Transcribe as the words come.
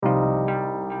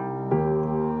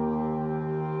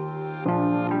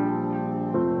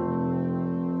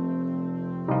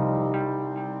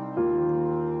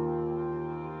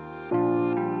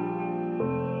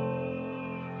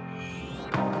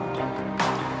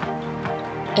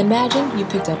Imagine you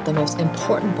picked up the most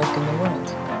important book in the world,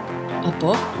 a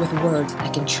book with words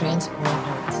that can transform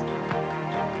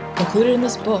hearts. Included in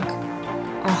this book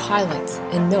are highlights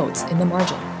and notes in the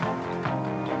margin.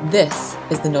 This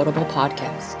is the Notable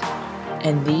Podcast,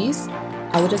 and these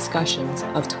are the discussions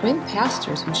of twin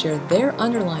pastors who share their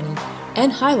underlining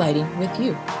and highlighting with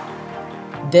you.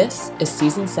 This is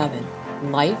Season 7,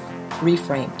 Life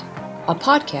Reframed, a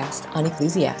podcast on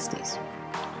Ecclesiastes.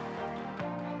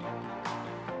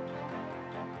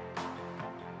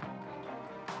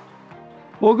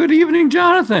 Well, good evening,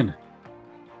 Jonathan.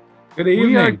 Good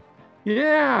evening.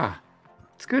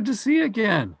 It's good to see you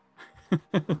again.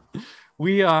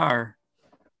 we are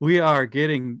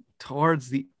getting towards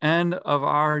the end of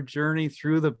our journey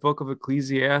through the book of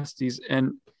Ecclesiastes,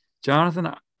 and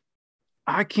Jonathan,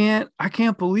 I can't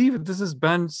believe it. This has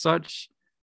been such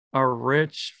a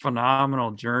rich,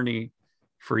 phenomenal journey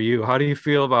for you. How do you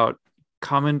feel about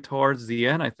coming towards the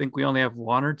end? I think we only have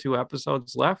 1 or 2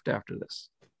 episodes left after this.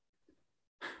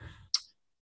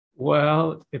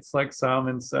 Well, it's like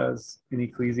Solomon says in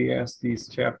Ecclesiastes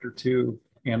chapter 2,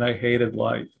 and I hated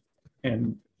life.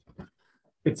 And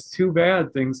it's too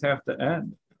bad things have to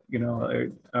end. You know,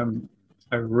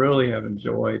 I really have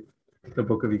enjoyed the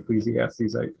book of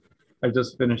Ecclesiastes. I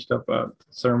just finished up a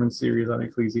sermon series on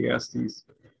Ecclesiastes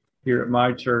here at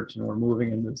my church, and we're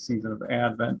moving into the season of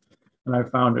Advent. And I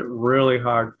found it really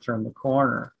hard to turn the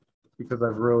corner because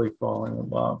I've really fallen in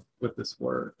love with this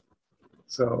word.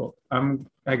 So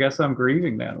I guess I'm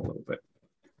grieving that a little bit,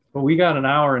 but we got an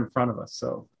hour in front of us,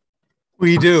 so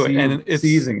we do, and it's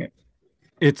seizing it.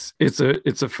 It's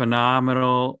a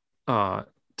phenomenal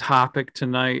topic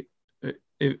tonight.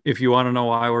 If you want to know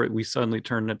why we suddenly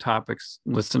turned to topics,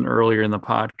 listen earlier in the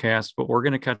podcast. But we're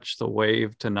going to catch the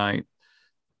wave tonight.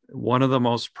 One of the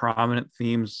most prominent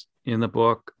themes in the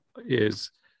book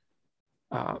is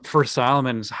for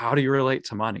Solomon is how do you relate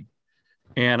to money,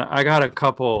 and I got a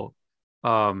couple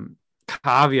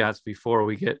caveats before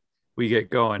we get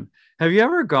going. Have you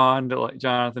ever gone to, like,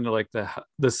 Jonathan, to like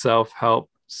the self-help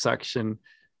section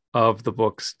of the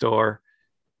bookstore,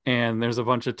 and there's a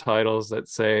bunch of titles that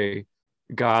say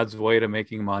God's way to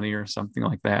making money or something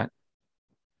like that?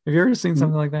 Have you ever seen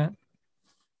something like that?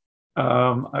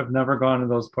 I've never gone to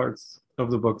those parts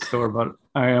of the bookstore, but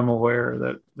I am aware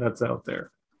that that's out there.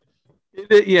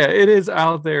 It is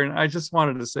out there, and I just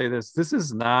wanted to say this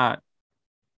is not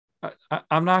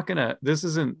this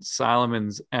isn't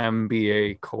Solomon's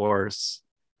MBA course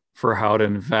for how to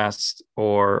invest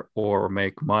or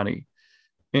make money.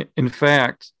 In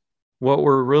fact, what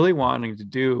we're really wanting to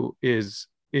do is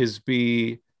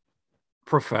be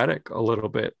prophetic a little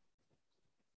bit.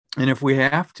 And if we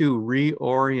have to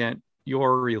reorient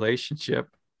your relationship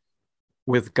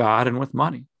with God and with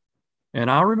money,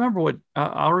 and I'll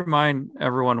remind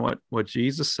everyone what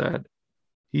Jesus said.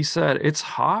 He said, it's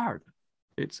hard.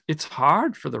 It's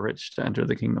hard for the rich to enter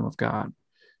the kingdom of God.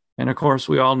 And of course,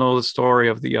 we all know the story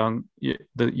of the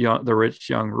rich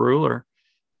young ruler.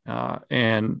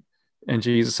 And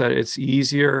Jesus said it's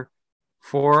easier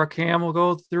for a camel to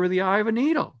go through the eye of a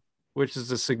needle, which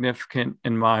is a significant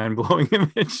and mind-blowing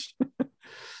image.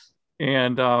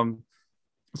 And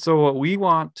so what we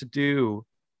want to do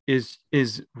is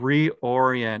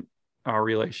reorient our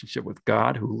relationship with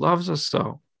God, who loves us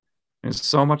so, and is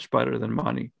so much better than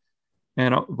money.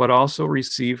 But also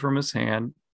receive from his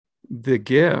hand the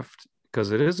gift, because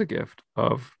it is a gift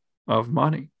of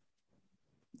money.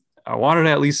 I wanted to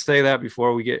at least say that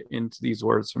before we get into these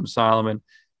words from Solomon.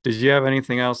 Did you have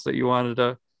anything else that you wanted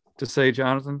to say,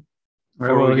 Jonathan?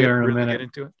 I will hear in a minute. Get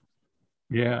into it?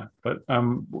 Yeah, but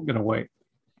I'm going to wait.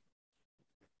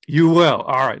 You will.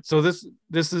 All right. So this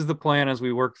is the plan as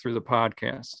we work through the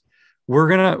podcast. We're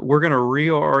gonna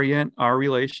reorient our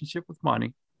relationship with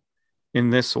money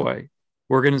in this way.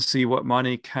 We're going to see what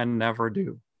money can never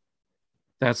do.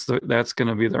 That's going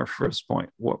to be our first point.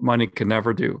 What money can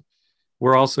never do.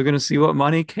 We're also going to see what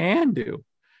money can do,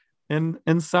 and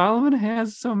Solomon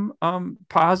has some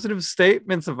positive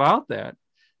statements about that.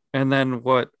 And then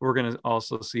what we're going to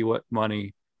also see what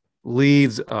money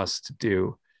leads us to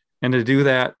do, and to do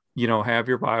that, have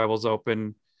your Bibles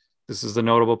open. This is the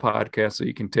Notable Podcast, so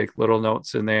you can take little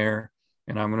notes in there,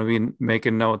 and I'm going to be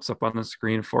making notes up on the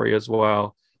screen for you as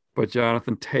well. But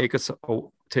Jonathan, take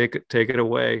it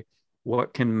away.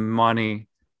 What can money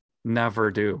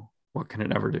never do? What can it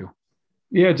never do?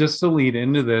 Yeah, just to lead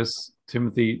into this,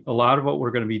 Timothy, a lot of what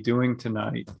we're going to be doing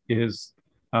tonight is,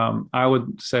 I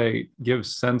would say, give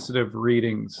sensitive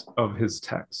readings of his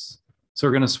texts. So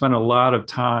we're going to spend a lot of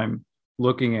time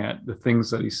looking at the things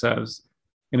that he says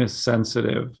in a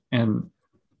sensitive and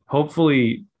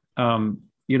hopefully,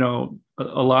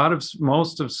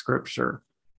 most of Scripture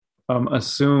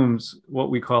assumes what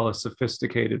we call a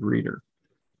sophisticated reader.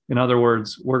 In other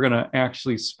words, we're going to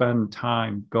actually spend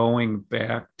time going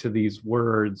back to these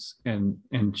words and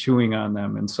chewing on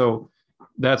them. And so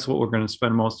that's what we're going to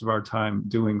spend most of our time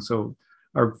doing. So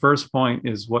our first point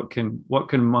is what can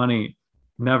money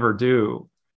never do?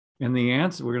 And the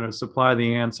answer, we're going to supply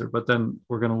the answer, but then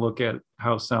we're going to look at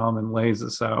how Solomon lays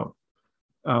this out.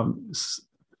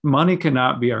 Money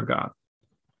cannot be our God.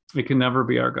 It can never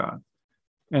be our God.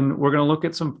 And we're going to look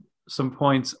at some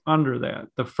points under that.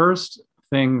 The first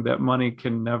thing that money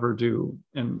can never do,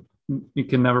 and it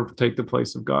can never take the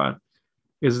place of God,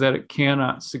 is that it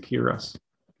cannot secure us.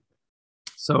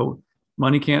 So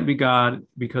money can't be God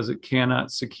because it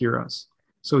cannot secure us.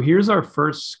 So here's our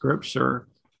first scripture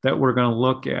that we're going to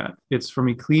look at. It's from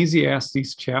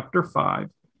Ecclesiastes chapter 5,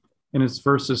 and it's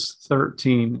verses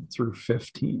 13 through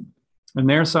 15. And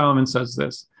there Solomon says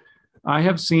this: I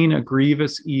have seen a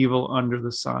grievous evil under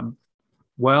the sun,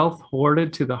 wealth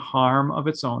hoarded to the harm of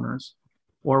its owners,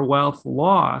 or wealth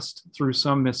lost through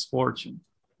some misfortune,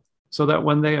 so that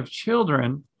when they have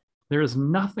children, there is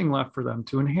nothing left for them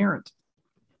to inherit.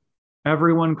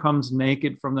 Everyone comes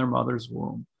naked from their mother's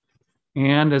womb,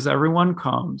 and as everyone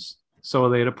comes, so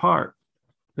they depart.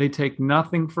 They take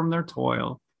nothing from their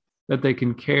toil that they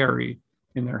can carry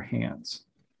in their hands.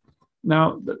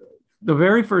 Now, the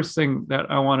very first thing that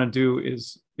I want to do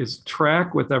is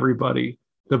track with everybody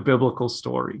the biblical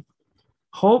story.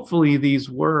 Hopefully these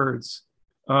words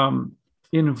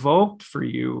invoked for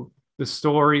you the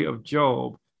story of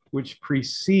Job, which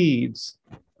precedes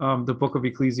the book of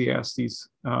Ecclesiastes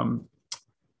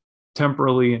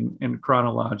temporally and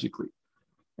chronologically.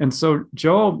 And so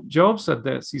Job said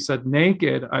this. He said,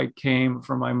 naked I came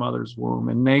from my mother's womb,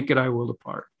 and naked I will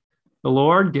depart. The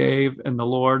Lord gave, and the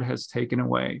Lord has taken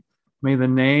away. May the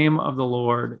name of the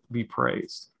Lord be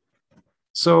praised.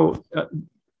 So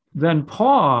then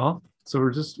Paul,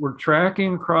 so we're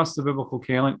tracking across the biblical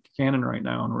canon right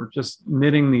now, and we're just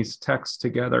knitting these texts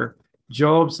together.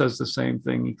 Job says the same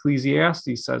thing.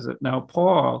 Ecclesiastes says it. Now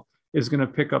Paul is going to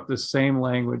pick up the same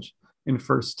language in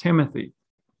 1 Timothy.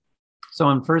 So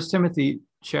in 1 Timothy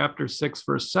chapter 6,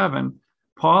 verse 7,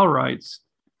 Paul writes,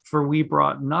 for we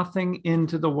brought nothing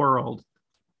into the world,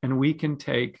 and we can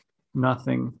take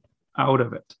nothing out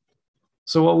of it.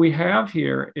 So what we have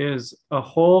here is a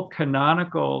whole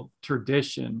canonical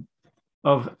tradition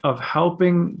of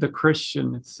helping the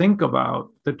Christian think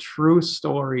about the true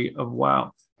story of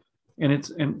wealth. And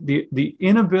the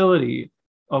inability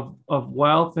of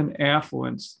wealth and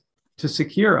affluence to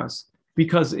secure us,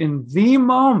 because in the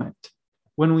moment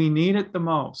when we need it the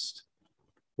most,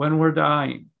 when we're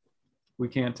dying, we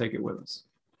can't take it with us.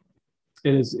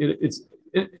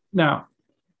 Now,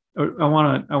 I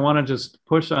want to just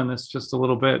push on this just a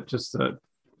little bit.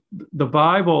 The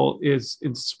Bible is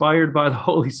inspired by the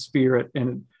Holy Spirit,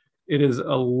 and it is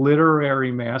a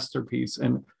literary masterpiece.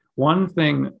 And one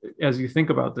thing, as you think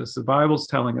about this, the Bible's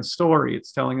telling a story.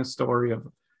 It's telling a story of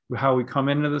how we come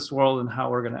into this world and how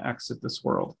we're going to exit this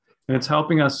world. And it's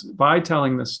helping us by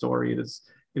telling this story.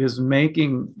 It is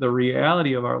making the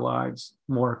reality of our lives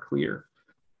more clear.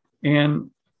 And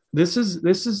this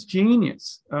is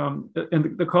genius. And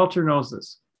the culture knows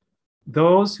this.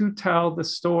 Those who tell the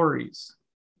stories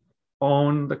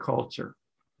own the culture.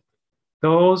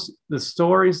 The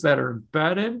stories that are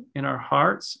embedded in our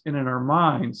hearts and in our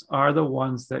minds are the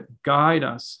ones that guide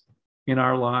us in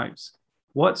our lives.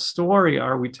 What story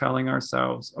are we telling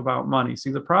ourselves about money?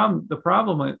 See, the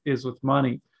problem is with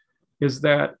money is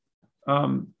that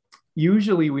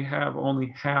usually we have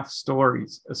only half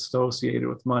stories associated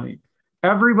with money.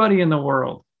 Everybody in the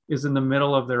world is in the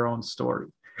middle of their own story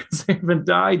because they haven't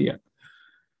died yet.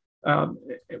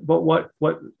 But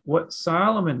what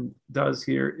Solomon does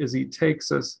here is he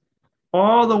takes us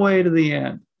all the way to the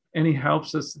end, and he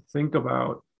helps us think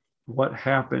about what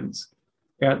happens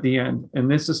at the end. And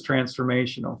this is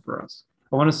transformational for us.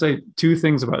 I want to say two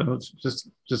things about it,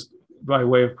 just by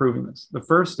way of proving this. The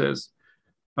first is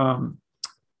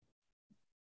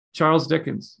Charles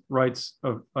Dickens writes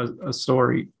a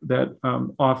story that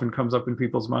often comes up in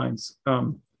people's minds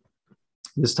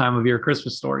this time of year,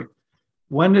 Christmas story.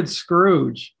 When did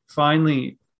Scrooge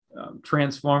finally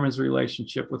transform his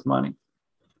relationship with money?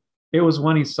 It was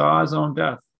when he saw his own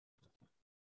death.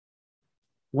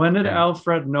 When did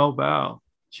Alfred Nobel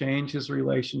change his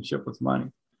relationship with money?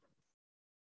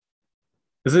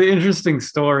 It's an interesting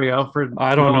story, Alfred.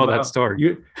 I don't know that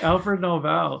story. Alfred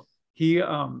Nobel, he,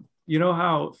 you know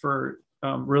how for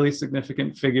really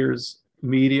significant figures,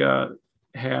 media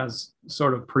has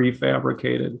sort of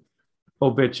prefabricated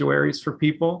obituaries for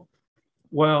people?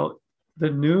 Well, the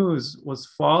news was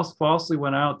falsely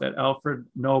went out that Alfred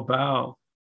Nobel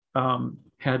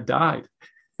had died.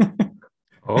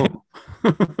 Oh.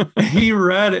 He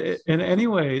read it, and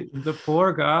anyway, the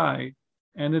poor guy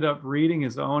ended up reading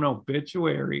his own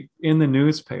obituary in the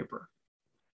newspaper,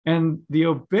 and the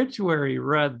obituary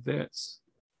read this.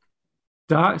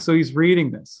 So he's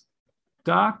reading this.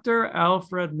 Dr.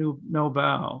 Alfred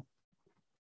Nobel,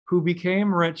 who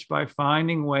became rich by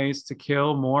finding ways to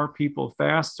kill more people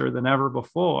faster than ever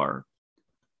before,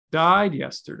 died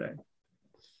yesterday.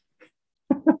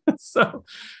 So,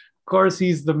 of course,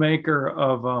 he's the maker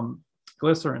of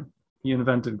glycerin. He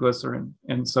invented glycerin.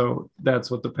 And so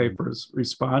that's what the paper is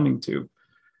responding to.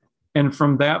 And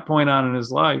from that point on in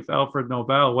his life, Alfred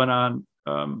Nobel went on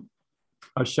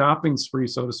a shopping spree,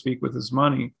 so to speak, with his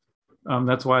money.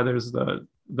 That's why there's the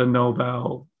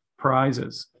Nobel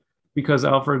Prizes, because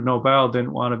Alfred Nobel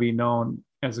didn't want to be known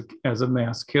as a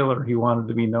mass killer. He wanted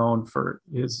to be known for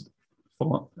his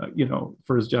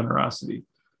for his generosity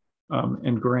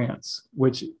and grants,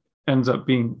 which ends up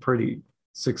being pretty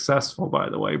successful, by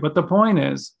the way. But the point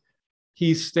is,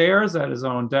 he stares at his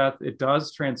own death. It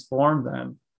does transform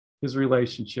then his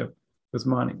relationship with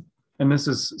money. And this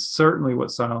is certainly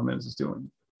what Solomon is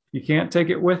doing. You can't take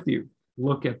it with you.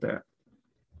 Look at that.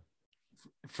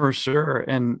 For sure.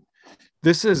 And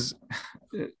this is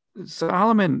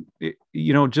Solomon,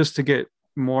 just to get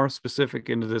more specific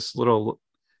into this little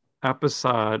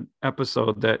episode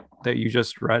that you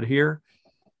just read here,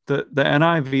 the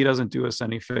NIV doesn't do us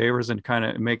any favors and kind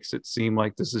of makes it seem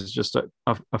like this is just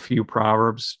a few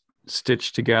proverbs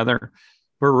stitched together.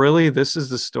 But really, this is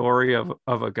the story of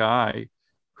a guy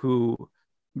who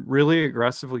really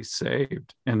aggressively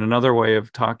saved. And another way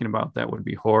of talking about that would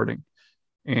be hoarding.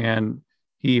 And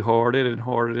he hoarded and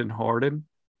hoarded and hoarded.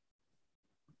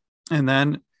 And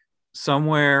then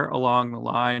somewhere along the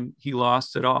line, he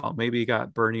lost it all. Maybe he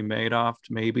got Bernie Madoff.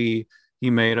 Maybe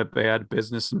he made a bad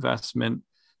business investment.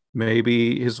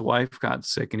 Maybe his wife got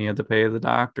sick and he had to pay the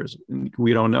doctors.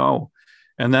 We don't know.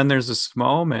 And then there's this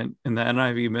moment, and the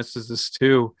NIV misses this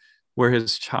too, where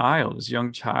his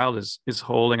young child is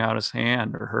holding out his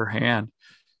hand or her hand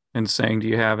and saying, "Do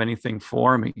you have anything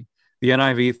for me?" The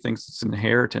NIV thinks it's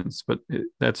inheritance, but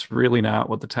that's really not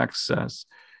what the text says.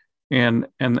 And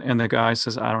the guy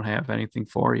says, "I don't have anything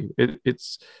for you."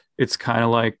 It's kind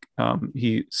of like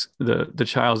the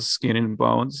child's skin and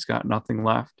bones. He's got nothing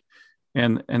left,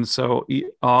 and so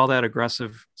all that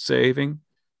aggressive saving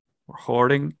or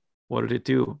hoarding, what did it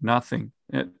do? Nothing.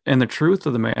 And the truth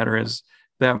of the matter is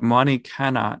that money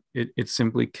cannot. It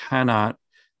simply cannot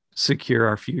secure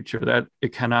our future. That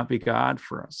it cannot be God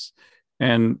for us.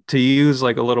 And to use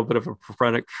like a little bit of a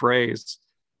prophetic phrase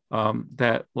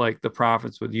that like the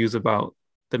prophets would use about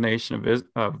the nation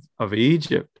of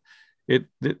Egypt,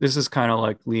 this is kind of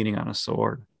like leaning on a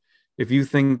sword. If you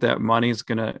think that money is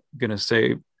gonna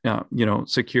save,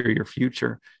 secure your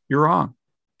future, you're wrong.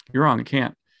 You're wrong. It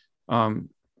can't.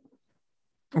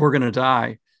 We're gonna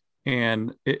die,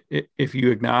 and if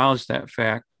you acknowledge that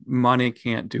fact, money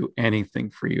can't do anything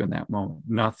for you in that moment.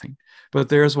 Nothing. But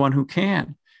there's one who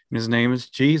can. And his name is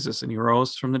Jesus, and he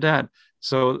rose from the dead.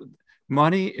 So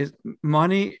money is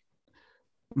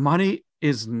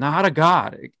not a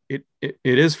god. It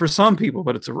is for some people,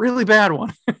 but it's a really bad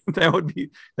one. that would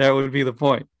be the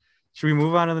point. Should we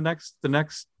move on to the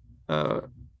next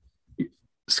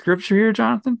scripture here,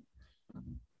 Jonathan?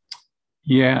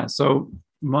 Yeah. So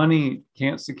money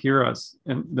can't secure us,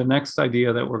 and the next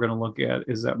idea that we're going to look at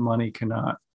is that money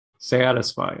cannot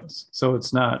satisfy us. So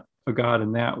it's not a god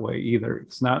in that way either.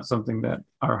 It's not something that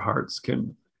our hearts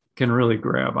can really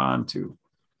grab onto.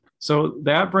 So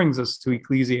that brings us to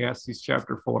Ecclesiastes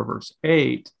chapter 4, verse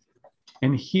 8.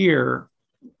 And here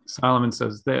Solomon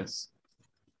says this: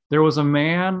 there was a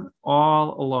man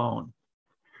all alone.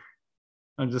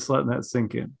 I'm just letting that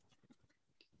sink in.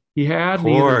 He had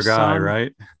Poor neither guy, son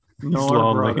right?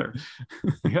 nor brother.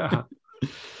 Yeah.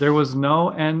 There was no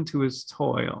end to his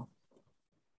toil.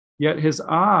 Yet his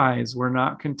eyes were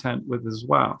not content with his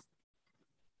wealth.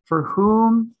 For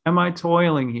whom am I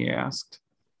toiling, he asked,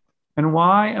 and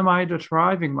why am I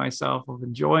depriving myself of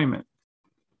enjoyment?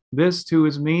 This too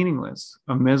is meaningless,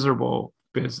 a miserable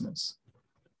business.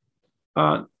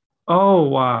 Oh,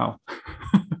 wow.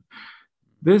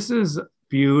 This is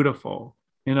beautiful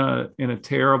in a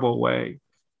terrible way.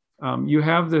 You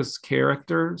have this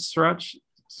character sketch,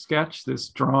 this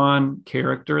drawn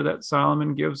character that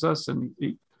Solomon gives us, and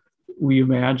we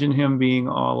imagine him being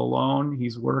all alone.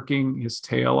 He's working his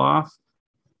tail off.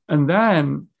 And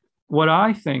then what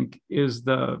I think is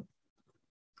the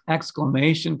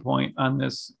exclamation point on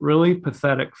this really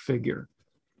pathetic figure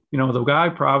The guy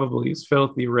probably is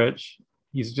filthy rich.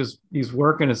 He's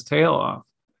working his tail off,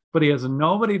 but he has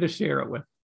nobody to share it with.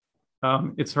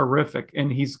 It's horrific,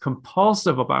 and he's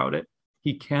compulsive about it.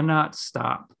 He cannot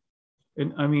stop.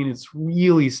 And I mean, it's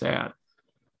really sad.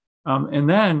 And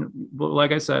then,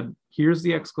 like I said, here's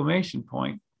the exclamation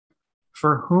point.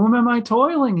 For whom am I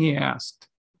toiling? He asked.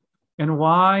 And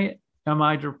why am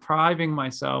I depriving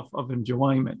myself of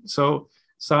enjoyment? So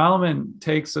Solomon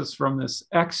takes us from this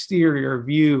exterior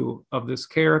view of this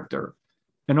character,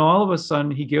 and all of a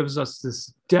sudden he gives us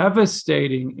this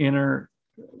devastating inner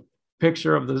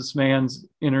picture of this man's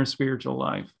inner spiritual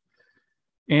life.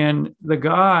 And the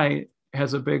guy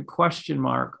has a big question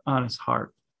mark on his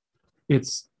heart.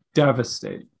 It's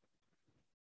devastating.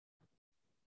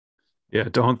 Yeah,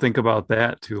 don't think about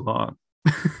that too long.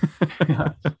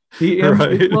 Yeah.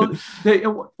 Right.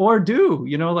 Or do,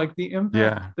 like the impact,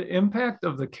 Yeah. the impact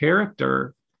of the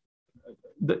character,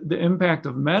 the impact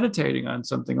of meditating on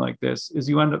something like this is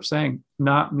you end up saying,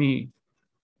 not me.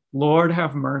 Lord,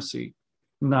 have mercy,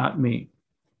 not me.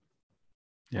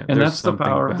 Yeah, And there's that's the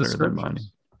power of the better than money.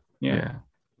 scriptures. Yeah,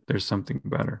 there's something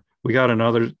better. We got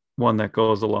another one that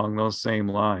goes along those same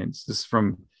lines. This is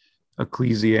from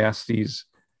Ecclesiastes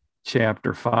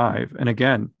chapter 5. And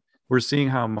again, we're seeing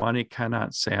how money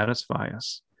cannot satisfy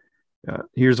us.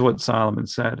 Here's what Solomon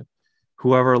said.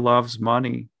 Whoever loves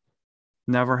money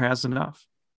never has enough.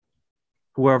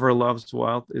 Whoever loves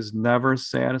wealth is never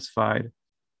satisfied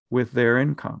with their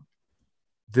income.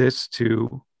 This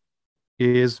too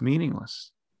is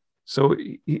meaningless. So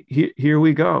here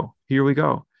we go.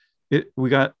 We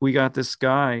got this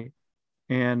guy,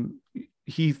 and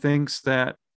he thinks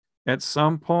that at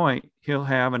some point he'll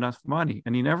have enough money,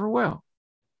 and he never will.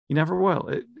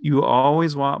 You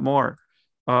always want more.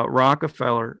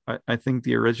 Rockefeller, I think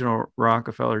the original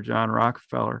Rockefeller, John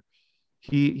Rockefeller,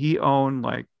 he owned,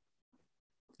 like,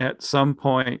 at some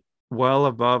point well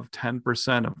above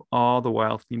 10% of all the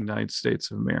wealth in the United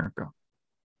States of America.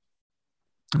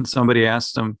 And somebody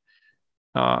asked him,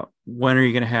 when are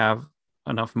you going to have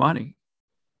enough money?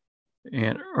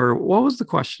 Or what was the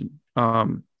question?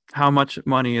 How much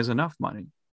money is enough money?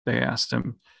 They asked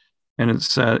him.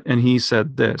 And he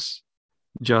said this,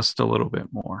 just a little bit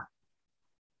more.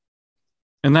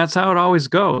 And that's how it always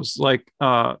goes. Like,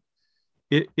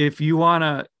 if you want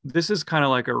to, this is kind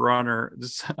of like a runner.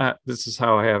 This is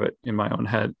how I have it in my own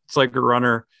head. It's like a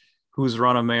runner who's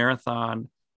run a marathon,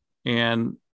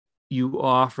 and you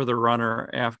offer the runner,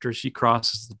 after she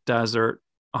crosses the desert,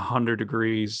 100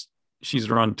 degrees, she's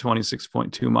run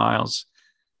 26.2 miles,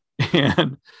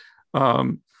 and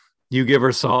you give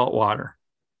her salt water.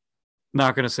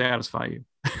 Not going to satisfy you.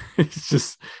 It's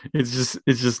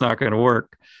just not going to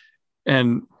work.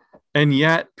 And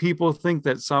yet people think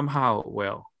that somehow it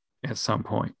will at some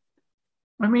point.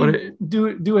 I mean,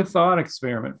 do a thought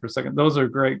experiment for a second. Those are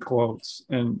great quotes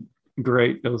and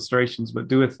great illustrations, but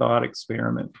do a thought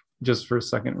experiment just for a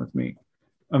second with me.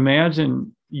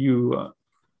 Imagine you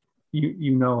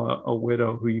know a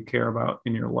widow who you care about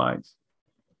in your life,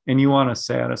 and you want to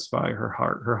satisfy her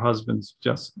heart. Her husband's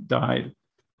just died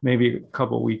maybe a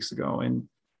couple of weeks ago, and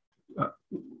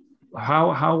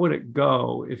how would it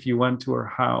go if you went to her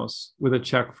house with a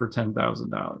check for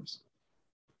 $10,000?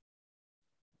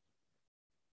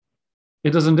 It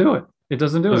doesn't do it. It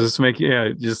doesn't do it. Does this make you? Yeah,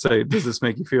 just say, does this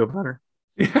make you feel better?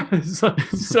 Yeah, it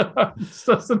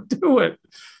doesn't do it.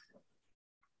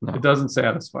 No. It doesn't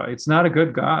satisfy. It's not a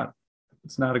good God.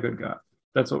 It's not a good God.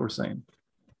 That's what we're saying.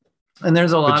 And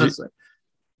there's a lot of.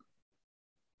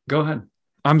 Go ahead.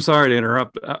 I'm sorry to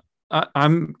interrupt.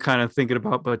 I'm kind of thinking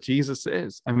about, but Jesus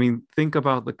is. I mean, think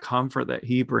about the comfort that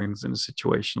he brings in a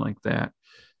situation like that,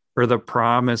 or the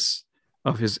promise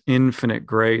of his infinite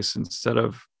grace instead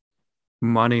of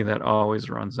money that always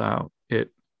runs out.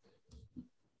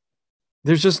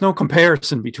 There's just no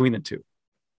comparison between the two.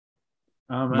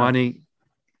 Money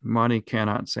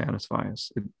cannot satisfy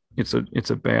us. It's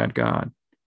a bad God.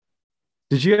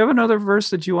 Did you have another verse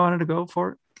that you wanted to go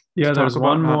for? Yeah, there's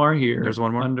one more here. There's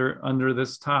one more under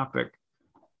this topic.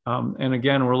 And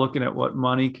again, we're looking at what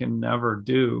money can never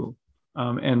do.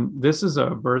 And this is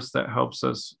a verse that helps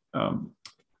us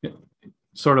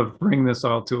sort of bring this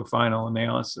all to a final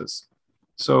analysis.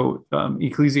 So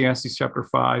Ecclesiastes chapter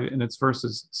 5, and it's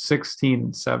verses 16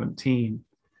 and 17.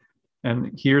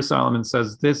 And here Solomon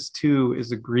says, this too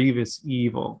is a grievous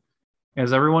evil.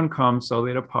 As everyone comes, so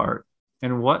they depart.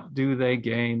 And what do they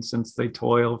gain since they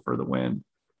toil for the wind?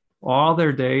 All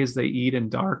their days they eat in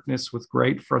darkness with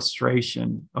great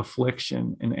frustration,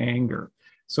 affliction, and anger.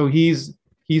 So he's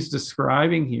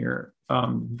describing here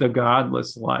the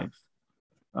godless life,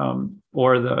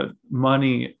 or the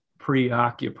money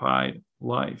preoccupied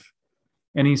life.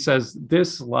 And he says,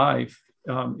 this life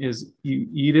is, you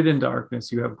eat it in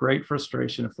darkness, you have great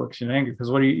frustration, affliction, anger, because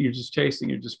what are you're just chasing,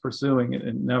 you're just pursuing it,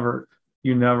 and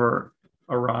you never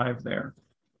arrive there.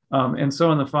 And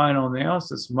so in the final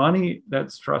analysis, money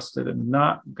that's trusted and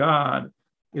not God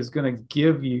is going to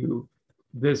give you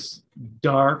this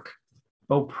dark,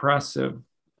 oppressive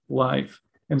life.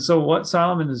 And so what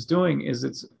Solomon is doing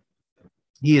is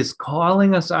he is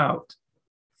calling us out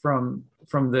from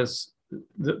this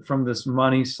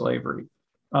money slavery.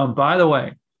 By the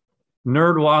way,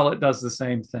 NerdWallet does the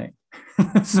same thing.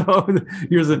 So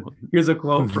here's a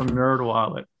quote from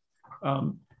NerdWallet.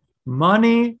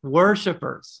 Money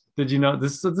worshipers. Did you know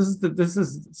this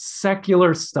is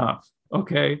secular stuff?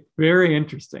 Okay, very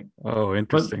interesting. Oh,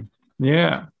 interesting. But,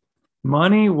 yeah,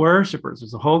 money worshipers.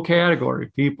 There's a whole category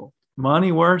of people.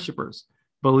 Money worshipers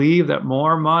believe that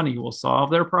more money will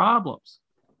solve their problems,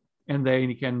 and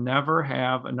they can never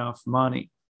have enough money.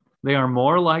 They are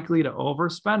more likely to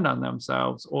overspend on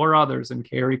themselves or others and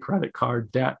carry credit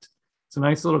card debt. It's a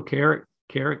nice little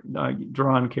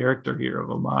drawn character here of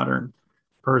a modern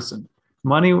person.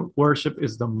 Money worship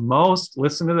is the most,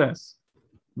 listen to this.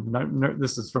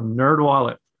 This is from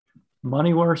NerdWallet.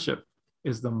 Money worship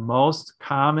is the most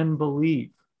common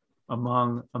belief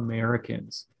among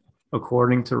Americans,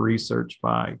 according to research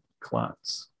by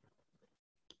Klontz.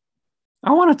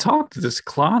 I want to talk to this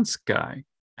Klontz guy.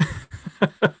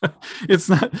 It's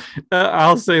not,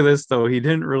 I'll say this though, he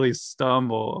didn't really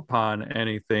stumble upon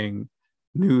anything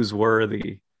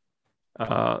newsworthy.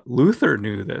 Luther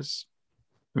knew this.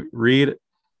 Read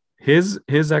his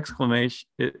explanation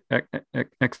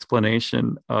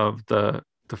of the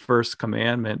first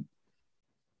commandment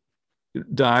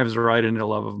dives right into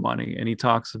love of money, and he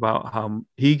talks about how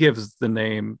he gives the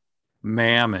name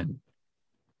mammon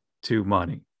to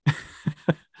money.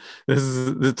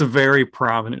 It's a very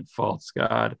prominent false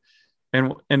god,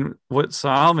 and what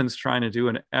Solomon's trying to do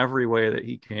in every way that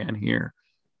he can here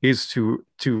is to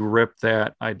rip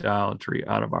that idolatry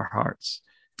out of our hearts.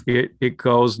 It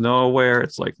goes nowhere.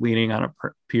 It's like leaning on a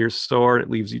pierced sword. It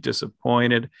leaves you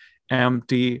disappointed,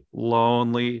 empty,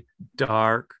 lonely,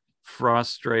 dark,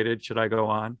 frustrated. Should I go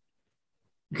on?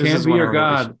 You can't be your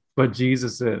God, but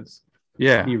Jesus is.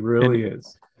 Yeah. He really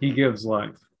is. He gives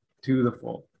life to the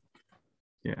full.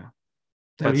 Yeah.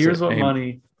 But here's what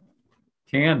money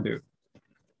can do.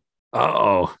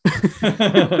 Uh-oh.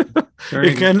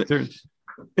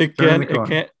 It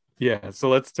can. Yeah, so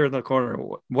let's turn the corner.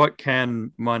 What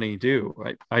can money do?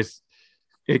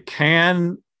 It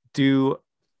can do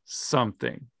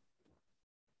something.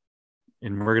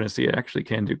 And we're going to see it actually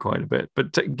can do quite a bit.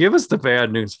 But give us the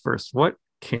bad news first. What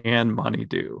can money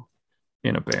do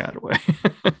in a bad way?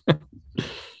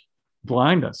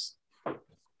 Blind us.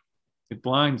 It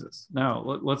blinds us. Now,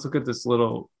 let's look at this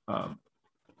little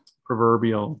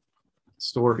proverbial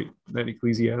story that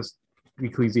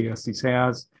Ecclesiastes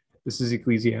has. This is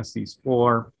Ecclesiastes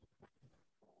 4.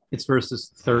 It's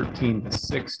verses 13 to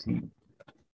 16.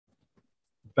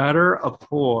 Better a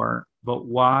poor but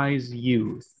wise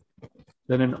youth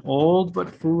than an old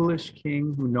but foolish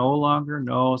king who no longer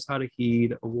knows how to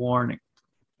heed a warning.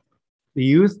 The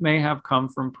youth may have come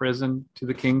from prison to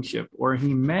the kingship, or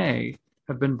he may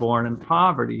have been born in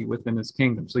poverty within his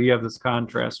kingdom. So you have this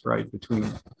contrast, right,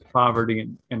 between poverty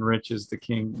and riches, the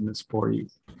king and this poor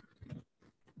youth.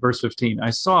 Verse 15,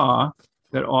 I saw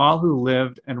that all who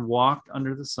lived and walked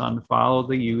under the sun followed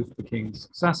the youth, the king's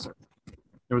successor.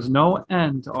 There was no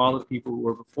end to all the people who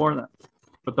were before them,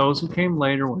 but those who came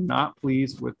later were not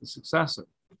pleased with the successor.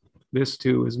 This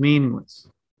too is meaningless,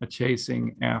 a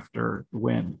chasing after the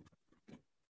wind.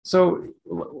 So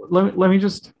let me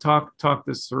just talk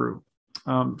this through.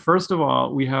 First of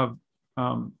all, we have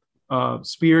a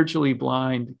spiritually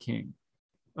blind king.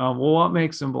 Well, what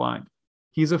makes him blind?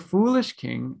 He's a foolish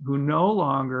king who no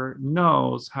longer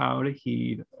knows how to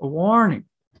heed a warning.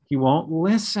 He won't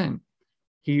listen.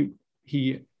 He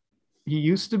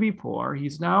used to be poor.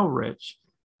 He's now rich,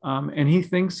 and he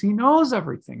thinks he knows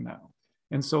everything now.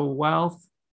 And so wealth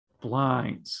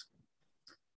blinds.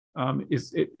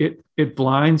 It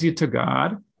blinds you to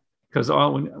God, because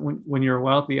when you're a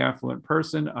wealthy, affluent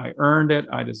person, I earned it,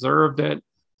 I deserved it.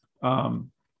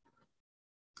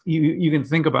 You can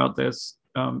think about this.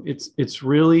 It's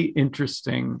really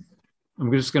interesting.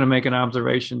 I'm just going to make an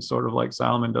observation, sort of like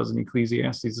Solomon does in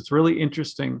Ecclesiastes. It's really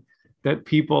interesting that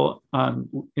people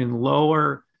in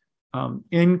lower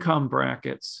income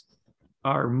brackets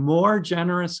are more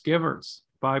generous givers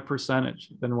by percentage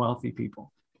than wealthy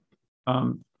people.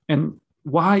 And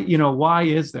why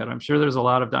is that? I'm sure there's a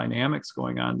lot of dynamics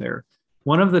going on there.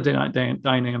 One of the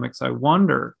dynamics I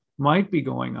wonder might be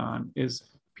going on is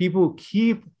people who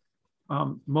keep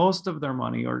most of their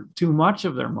money or too much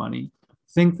of their money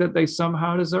think that they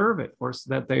somehow deserve it, or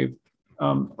that they've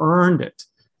earned it.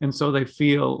 And so they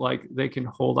feel like they can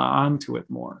hold on to it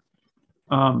more.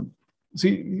 So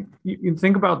you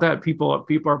think about that. People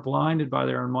are blinded by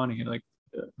their own money. Like,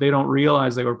 they don't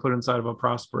realize they were put inside of a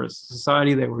prosperous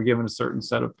society. They were given a certain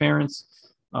set of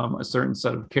parents, a certain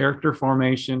set of character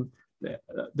formation.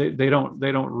 They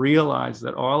don't realize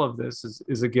that all of this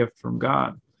is a gift from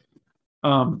God.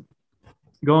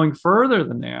 Going further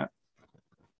than that,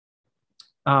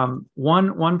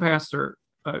 one pastor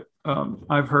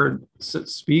I've heard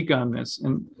speak on this,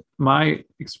 and my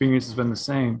experience has been the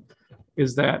same,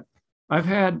 is that I've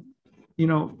had,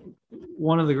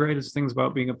 one of the greatest things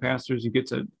about being a pastor is you get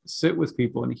to sit with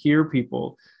people and hear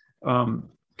people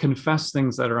confess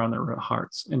things that are on their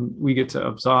hearts, and we get to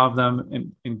absolve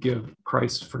them and give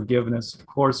Christ forgiveness. Of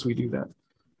course we do that.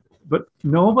 But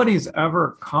nobody's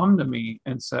ever come to me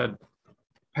and said,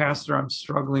 Pastor, I'm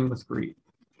struggling with greed.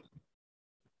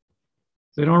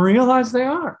 They don't realize they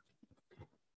are.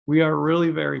 We are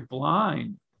really very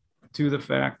blind to the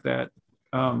fact that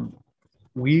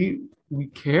we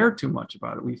care too much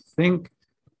about it. We think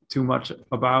too much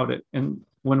about it. And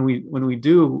when we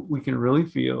do, we can really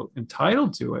feel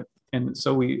entitled to it. And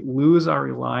so we lose our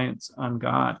reliance on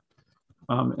God.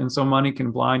 And so money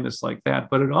can blind us like that.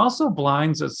 But it also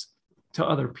blinds us to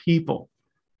other people.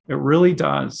 It really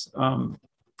does.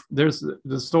 There's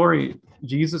the story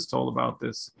Jesus told about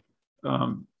this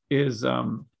is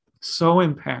so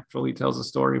impactful. He tells a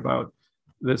story about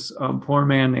this poor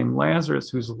man named Lazarus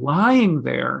who's lying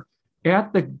there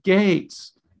at the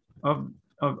gates of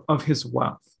his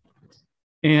wealth.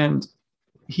 And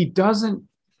he doesn't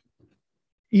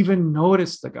even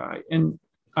notice the guy. And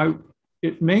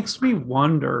it makes me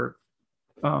wonder,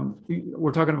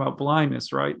 we're talking about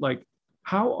blindness, right? Like,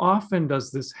 how often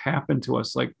does this happen to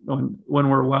us? Like, when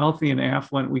we're wealthy and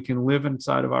affluent, we can live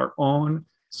inside of our own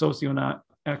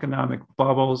socioeconomic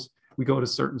bubbles. We go to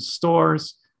certain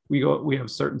stores, we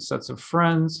have certain sets of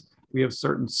friends, we have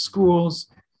certain schools,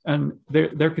 and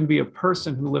there can be a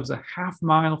person who lives a half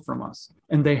mile from us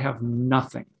and they have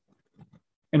nothing,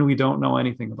 and we don't know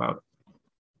anything about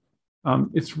it.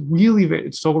 It's really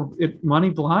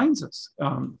money blinds us.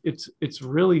 It's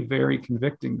really very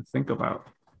convicting to think about.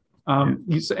 How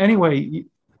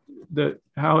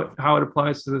it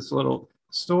applies to this little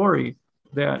story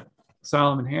that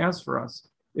Solomon has for us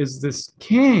is this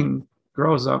king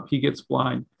grows up, he gets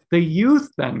blind. The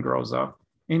youth then grows up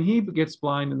and he gets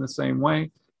blind in the same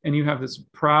way. And you have this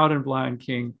proud and blind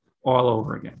king all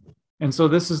over again. And so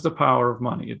this is the power of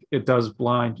money. It does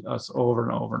blind us over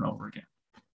and over and over again.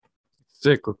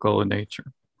 Cyclical in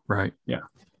nature, right? Yeah.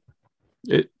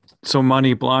 So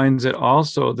money blinds it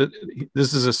also.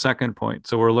 This is a second point.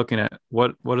 So we're looking at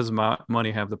what does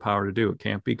money have the power to do? It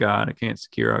can't be God. It can't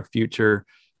secure our future.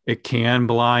 It can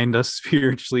blind us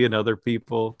spiritually and other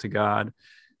people to God.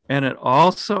 And it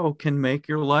also can make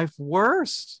your life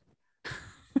worse.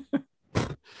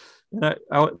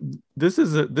 This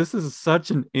is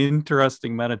such an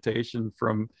interesting meditation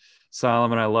from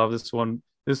Solomon. I love this one.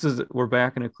 We're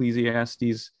back in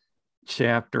Ecclesiastes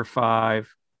chapter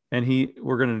 5, and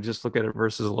we're going to just look at it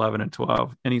verses 11 and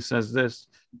 12. And he says this: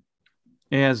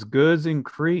 as goods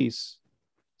increase,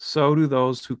 so do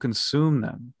those who consume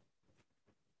them.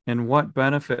 And what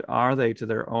benefit are they to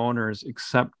their owners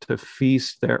except to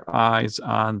feast their eyes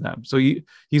on them? So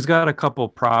he's got a couple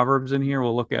proverbs in here.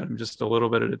 We'll look at them just a little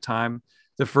bit at a time.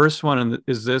 The first one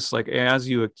is this: like, as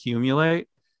you accumulate,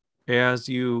 as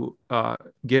you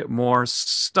get more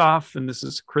stuff, and this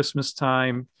is Christmas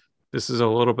time, this is a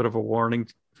little bit of a warning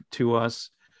to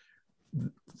us,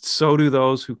 so do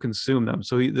those who consume them.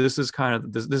 So this is kind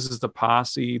of, this is the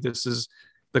posse, this is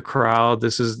the crowd,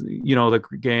 this is,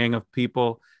 the gang of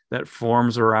people that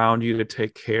forms around you to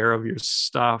take care of your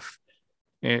stuff.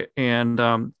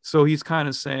 And so he's kind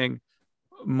of saying,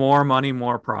 more money,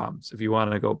 more problems. If you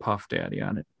want to go Puff Daddy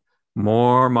on it,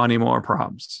 more money, more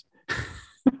problems.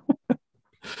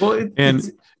 Well,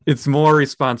 it's more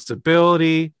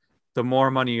responsibility. The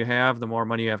more money you have, the more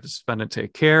money you have to spend to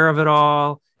take care of it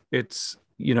all. It's,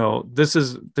 this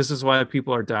is why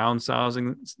people are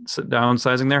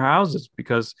downsizing their houses,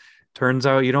 because turns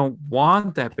out you don't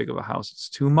want that big of a house. It's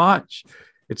too much.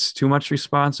 It's too much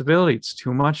responsibility. It's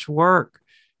too much work.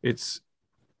 It's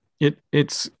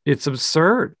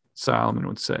absurd, Solomon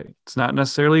would say. It's not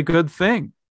necessarily a good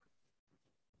thing.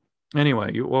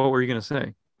 Anyway, what were you going to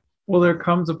say? Well, there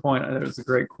comes a point, there was a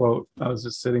great quote. I was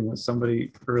just sitting with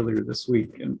somebody earlier this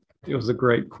week, and it was a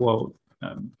great quote.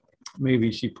 Maybe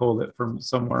she pulled it from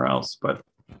somewhere else, but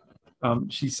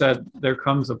She said there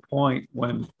comes a point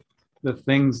when the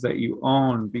things that you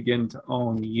own begin to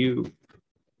own you.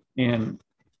 And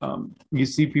you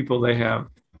see people, they have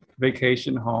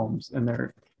vacation homes and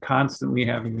they're constantly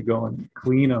having to go and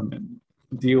clean them and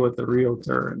deal with the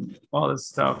realtor and all this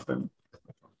stuff. And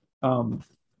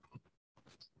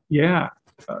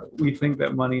we think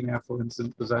that money and affluence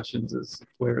and possessions is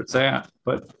where it's at,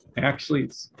 but actually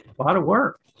it's a lot of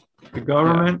work. The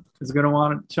government is going to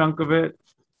want a chunk of it.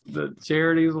 The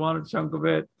charities want a chunk of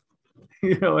it.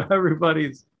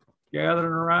 Everybody's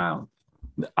gathering around.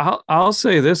 I'll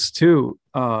say this too.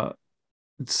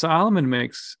 Solomon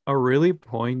makes a really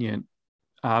poignant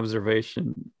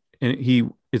observation, and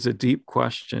it's a deep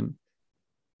question.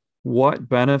 What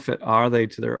benefit are they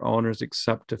to their owners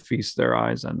except to feast their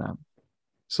eyes on them?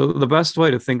 So the best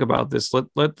way to think about this,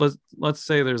 let's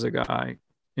say there's a guy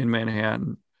in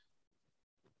Manhattan.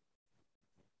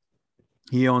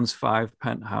 He owns 5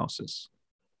 penthouses.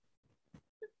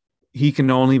 He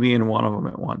can only be in one of them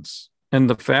at once. And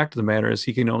the fact of the matter is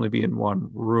he can only be in one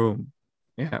room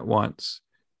at once.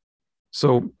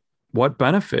 So what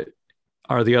benefit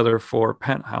are the other 4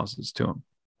 penthouses to him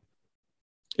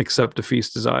except to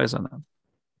feast his eyes on them?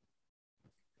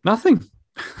 Nothing.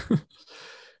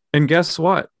 And guess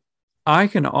what? I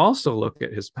can also look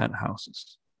at his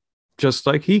penthouses just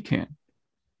like he can.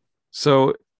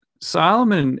 So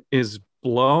Solomon is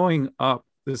blowing up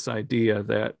this idea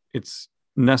that it's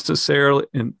necessarily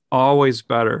and always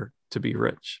better to be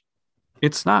rich.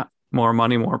 It's not. More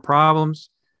money, more problems.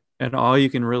 And all you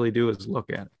can really do is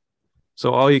look at it.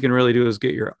 So all you can really do is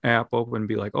get your app open and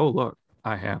be like, oh, look,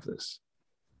 I have this.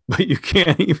 But you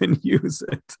can't even use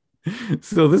it.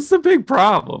 So this is a big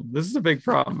problem. This is a big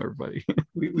problem, everybody.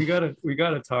 we gotta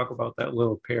talk about that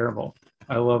little parable.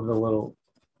 I love the little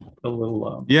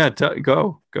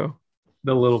go.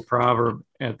 The little proverb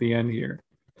at the end here.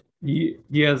 He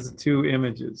has 2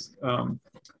 images.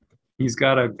 He's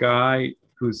got a guy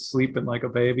who's sleeping like a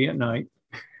baby at night.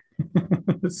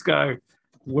 This guy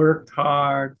worked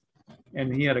hard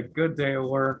and he had a good day of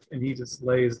work and he just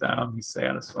lays down. He's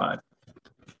satisfied.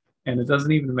 And it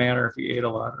doesn't even matter if he ate a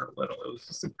lot or a little. It was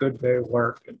just a good day of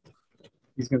work and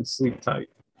he's going to sleep tight.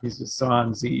 He's just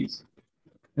on Z's.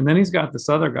 And then he's got this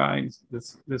other guy,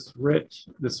 this rich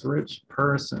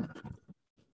person.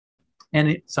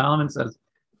 And Solomon says,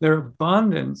 their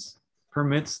abundance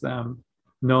permits them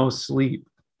no sleep.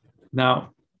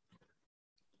 Now,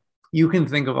 you can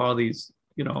think of all these,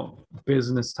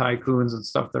 business tycoons and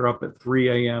stuff. They're up at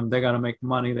 3 a.m. They got to make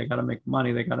money. They got to make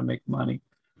money. They got to make money.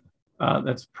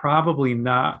 That's probably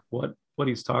not what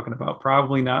he's talking about.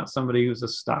 Probably not somebody who's a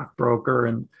stockbroker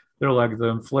and they're like, the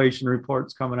inflation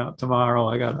report's coming out tomorrow.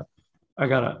 I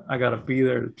gotta be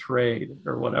there to trade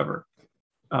or whatever.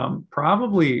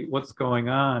 Probably what's going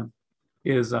on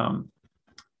is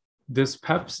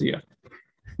dyspepsia.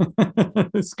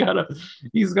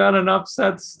 He's got an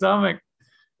upset stomach.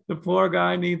 The poor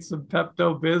guy needs some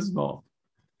Pepto-Bismol.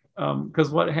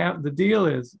 Because the deal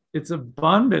is, it's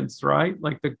abundance, right?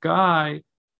 Like the guy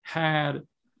had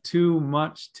too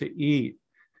much to eat.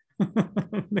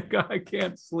 The guy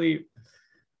can't sleep.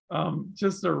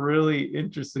 Just a really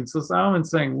interesting. So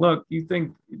Solomon's saying, look, you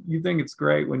think it's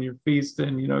great when you're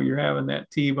feasting, you're having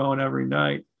that T-bone every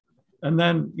night. And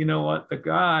then, you know what? The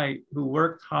guy who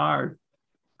worked hard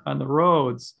on the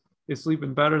roads is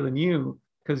sleeping better than you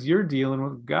because you're dealing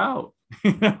with gout.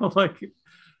 Like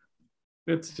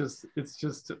it's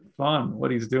just fun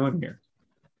what he's doing here.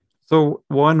 So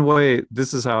one way,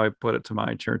 this is how I put it to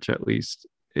my church at least,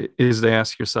 is to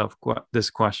ask yourself this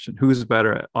question: who's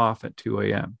better off at 2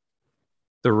 a.m.?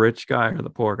 The rich guy or the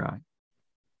poor guy?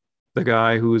 The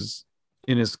guy who's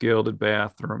in his gilded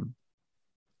bathroom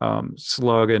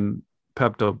slugging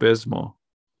Pepto-Bismol,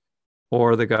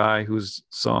 or the guy who's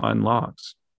sawing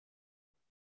logs?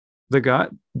 The guy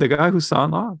who's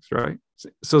sawing logs, right?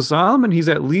 So Solomon, he's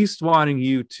at least wanting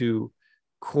you to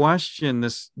question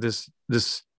this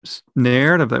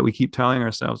narrative that we keep telling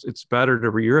ourselves. It's better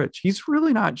to be rich. He's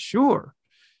really not sure.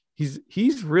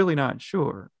 He's really not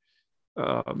sure.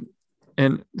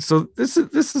 And so this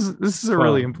is a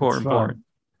really important point.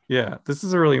 Yeah, this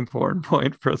is a really important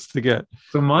point for us to get.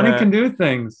 So money can do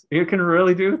things. It can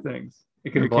really do things.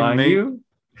 It can blind you.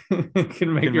 It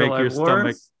can make your life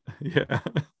worse. Yeah.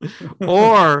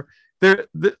 Or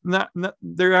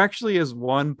there actually is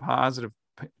one positive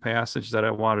passage that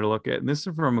I wanted to look at, and this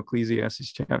is from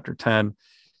Ecclesiastes chapter 10.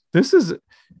 This is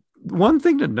one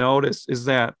thing to notice, is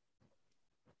that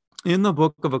in the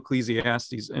book of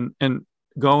Ecclesiastes, and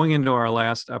going into our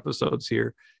last episodes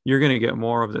here, you're going to get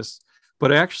more of this,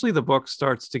 but actually the book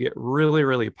starts to get really,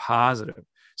 really positive.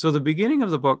 So the beginning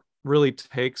of the book really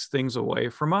takes things away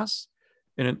from us,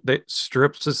 and it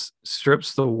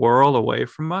strips the world away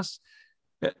from us.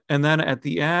 And then at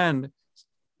the end,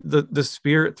 the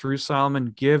Spirit through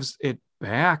Solomon gives it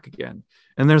back again.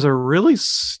 And there's a really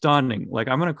stunning, like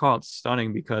I'm going to call it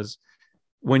stunning, because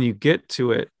when you get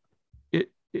to it,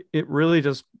 it really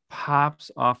just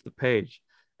pops off the page.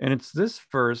 And it's this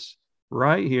verse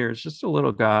right here. It's just a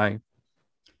little guy.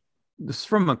 This is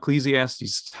from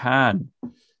Ecclesiastes 10.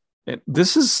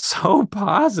 This is so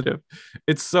positive.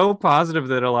 It's so positive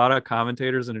that a lot of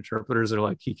commentators and interpreters are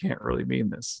like, he can't really mean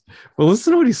this. Well,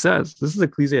 listen to what he says. This is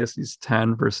Ecclesiastes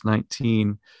 10, verse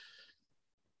 19.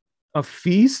 A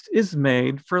feast is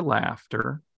made for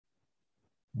laughter.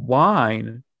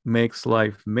 Wine makes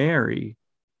life merry,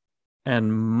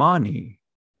 and money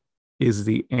is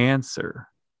the answer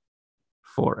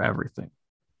for everything.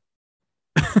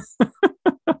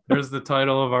 There's the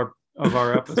title of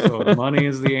our episode. Money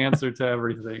is the answer to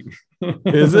everything.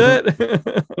 Is it?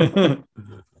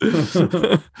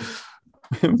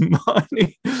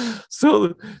 Money.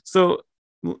 So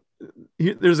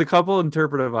there's a couple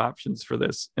interpretive options for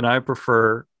this, and I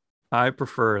prefer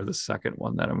the second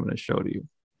one that I'm going to show to you.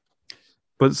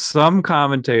 But some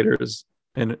commentators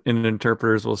and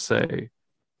interpreters will say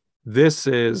this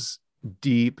is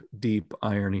deep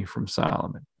irony from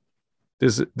Solomon.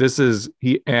 This is,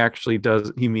 he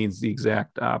means the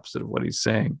exact opposite of what he's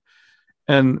saying.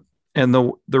 And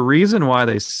the reason why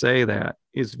they say that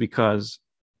is because,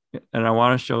 and I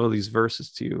want to show these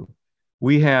verses to you,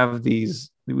 we have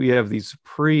these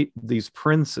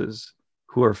princes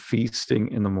who are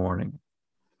feasting in the morning.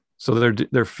 So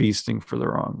they're feasting for the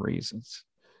wrong reasons.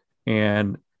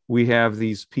 And we have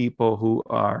these people who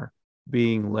are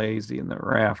being lazy and the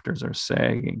rafters are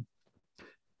sagging.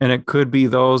 And it could be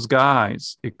those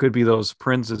guys. It could be those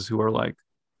princes who are like,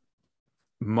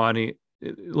 money,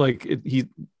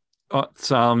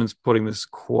 Solomon's putting this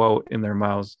quote in their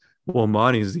mouths. Well,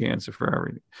 money is the answer for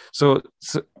everything. So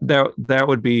that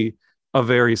would be a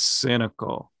very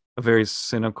cynical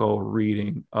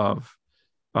reading of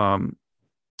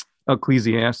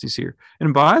Ecclesiastes here.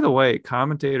 And by the way,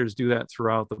 commentators do that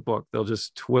throughout the book. They'll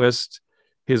just twist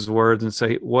his words and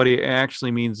say what he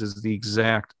actually means is the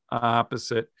exact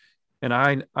opposite. And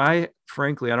I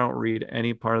frankly, I don't read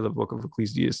any part of the book of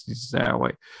Ecclesiastes that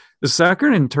way. The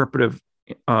second interpretive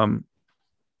option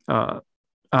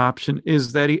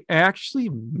is that he actually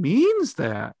means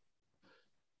that.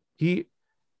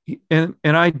 And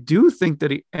I do think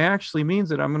that he actually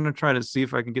means it. I'm going to try to see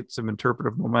if I can get some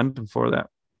interpretive momentum for that.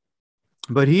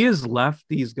 But he has left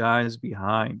these guys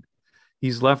behind.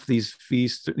 He's left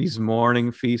these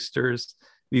morning feasters,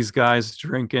 these guys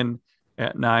drinking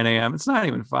at 9 a.m. It's not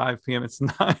even 5 p.m. It's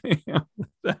 9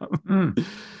 a.m.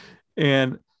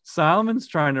 And Solomon's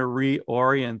trying to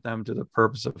reorient them to the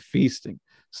purpose of feasting.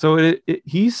 So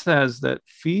he says that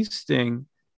feasting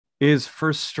is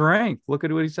for strength. Look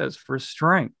at what he says, for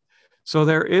strength. So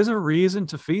there is a reason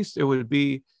to feast. It would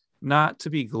be not to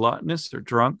be gluttonous or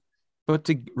drunk, but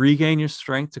to regain your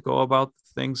strength to go about the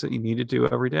things that you need to do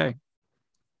every day.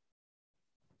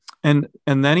 And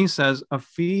then he says, a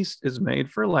feast is made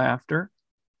for laughter.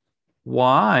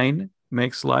 Wine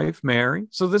makes life merry.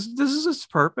 So this is its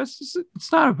purpose.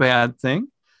 It's not a bad thing.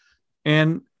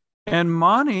 And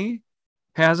money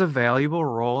has a valuable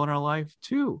role in our life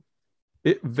too.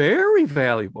 Very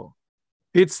valuable.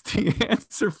 It's the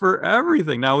answer for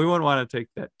everything. Now, we wouldn't want to take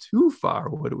that too far,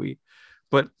 would we?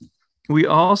 But we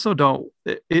also don't.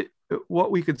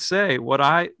 What we could say,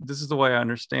 this is the way I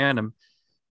understand him.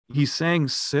 He's saying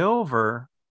silver,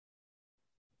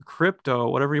 crypto,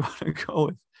 whatever you want to go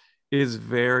with, is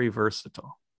very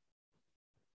versatile.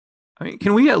 I mean,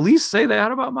 can we at least say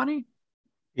that about money?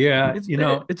 Yeah,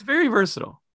 it's very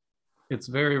versatile. It's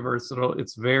very versatile.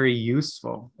 It's very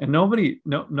useful. And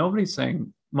nobody's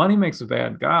saying money makes a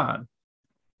bad god.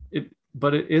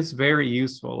 But it is very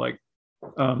useful. Like,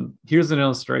 here's an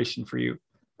illustration for you.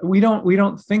 We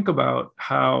don't think about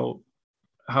how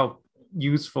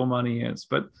useful money is,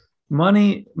 but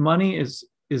money is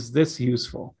this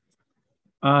useful.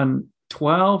 On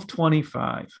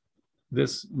 12/25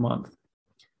 this month,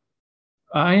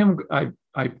 I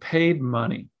paid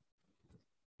money,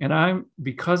 and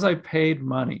because I paid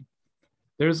money,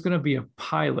 there's going to be a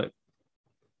pilot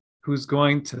who's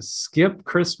going to skip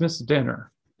Christmas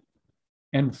dinner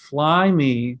and fly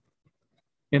me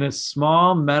in a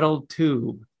small metal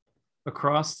tube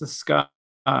across the sky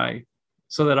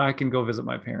so that I can go visit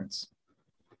my parents.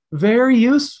 Very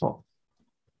useful.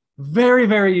 Very,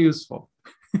 very useful.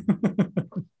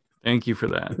 Thank you for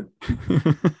that.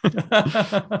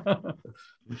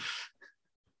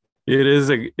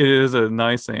 it is a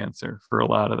nice answer for a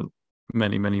lot of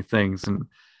many things. And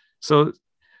so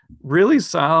really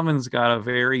Solomon's got a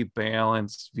very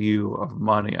balanced view of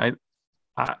money. I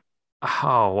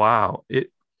oh wow.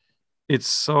 It's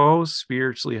so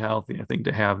spiritually healthy, I think,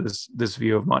 to have this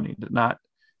view of money, to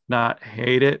not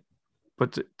hate it,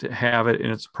 but to have it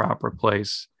in its proper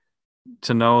place,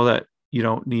 to know that you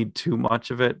don't need too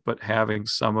much of it, but having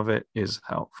some of it is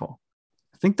helpful.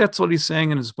 I think that's what he's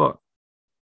saying in his book.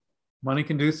 Money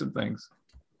can do some things.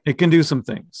 It can do some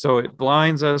things. So it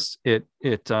blinds us. I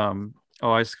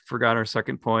forgot our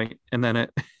second point. And then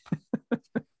it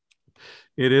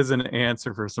it is an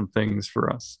answer for some things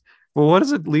for us. Well, what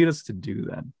does it lead us to do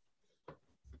then?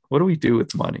 What do we do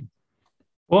with money?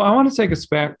 Well, I want to take us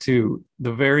back to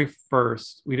the very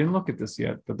first, we didn't look at this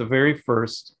yet, but the very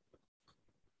first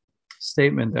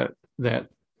statement that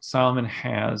Solomon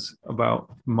has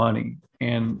about money.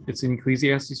 And it's in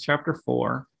Ecclesiastes chapter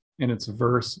 4, and it's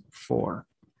verse 4.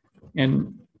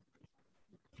 And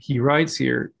he writes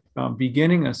here,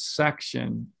 beginning a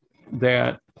section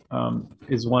that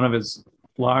is one of his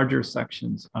larger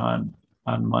sections on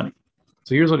money.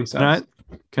 So here's what he says.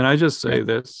 Can I just say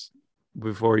this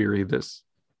before you read this?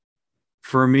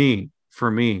 For me,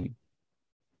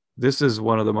 this is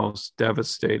one of the most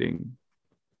devastating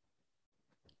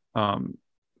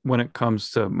when it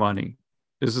comes to money.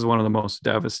 This is one of the most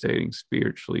devastating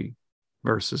spiritually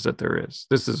verses that there is.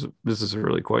 This is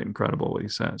really quite incredible what he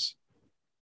says.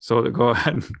 So to go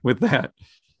ahead with that.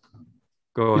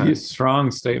 Go ahead. It's a strong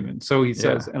statement. So he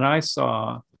says, and I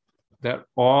saw that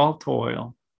all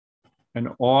toil and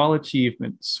all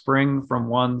achievement spring from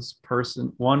one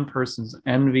person's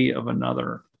envy of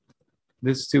another.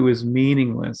 This too is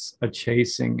meaningless, a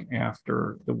chasing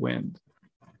after the wind.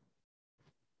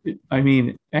 I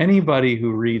mean, anybody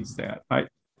who reads that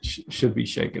should be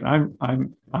shaken.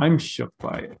 I'm shook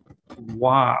by it.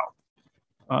 Wow.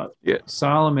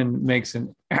 Solomon makes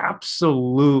an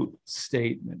absolute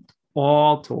statement.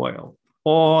 All toil,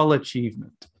 all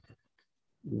achievement.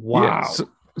 Wow. Yeah,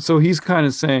 so he's kind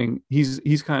of saying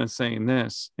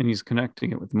this, and he's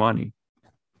connecting it with money.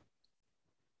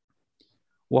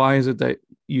 Why is it that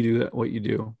you do that? What you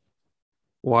do?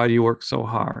 Why do you work so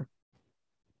hard?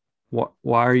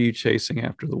 Why are you chasing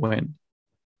after the wind?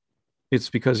 It's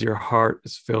because your heart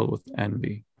is filled with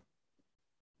envy.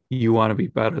 You want to be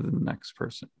better than the next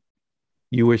person.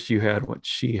 You wish you had what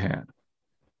she had.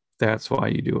 That's why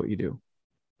you do what you do.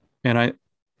 And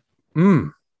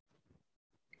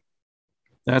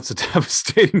that's a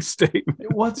devastating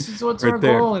statement. What's right our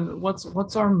there. goal, and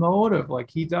what's our motive? Like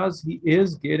he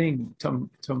is getting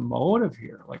to motive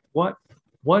here. Like what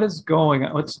is going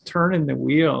on? Let's turn in the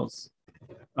wheels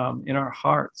in our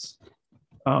hearts.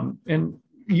 And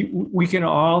we can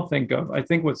all think of, I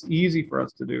think what's easy for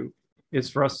us to do is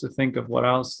for us to think of what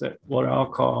I'll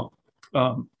call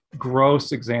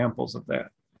gross examples of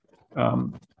that.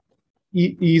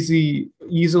 Easily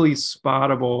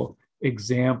spottable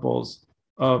examples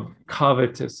of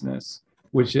covetousness,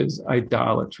 which is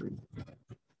idolatry.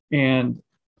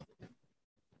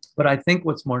 But I think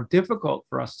what's more difficult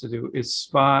for us to do is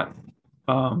spot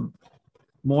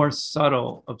more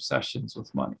subtle obsessions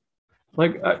with money.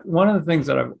 Like one of the things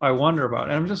that I wonder about,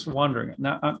 and I'm just wondering,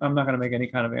 now I'm not going to make any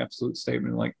kind of absolute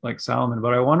statement like Solomon,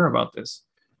 but I wonder about this,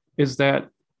 is that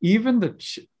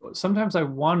sometimes I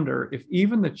wonder if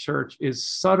even the church is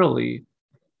subtly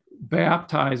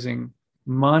baptizing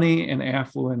money and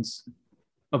affluence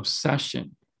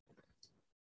obsession.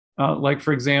 Like,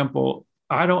 for example,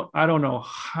 I don't know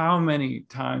how many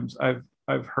times I've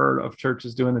heard of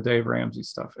churches doing the Dave Ramsey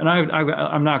stuff, and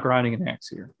I'm not grinding an axe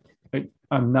here.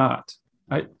 I'm not.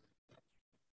 I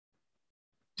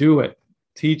do it.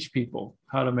 Teach people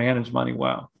how to manage money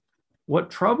well. What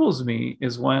troubles me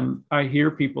is when I hear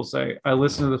people say, I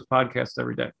listen to this podcast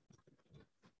every day,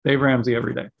 Dave Ramsey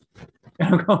every day.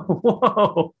 And I'm going,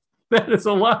 whoa, that is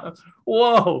a lot.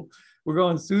 Whoa, we're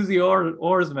going Susie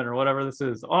Orsman or whatever this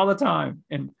is all the time.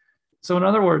 And so in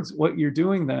other words, what you're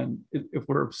doing then, if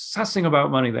we're obsessing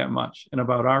about money that much and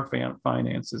about our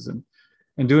finances and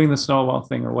doing the snowball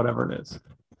thing or whatever it is,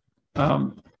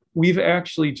 we've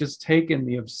actually just taken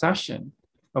the obsession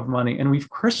of money and we've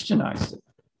Christianized it.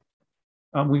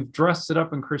 We've dressed it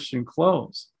up in Christian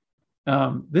clothes.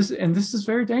 This is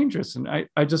very dangerous. And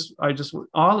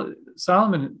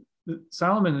Solomon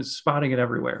is spotting it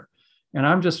everywhere. And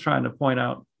I'm just trying to point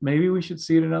out, maybe we should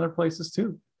see it in other places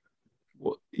too.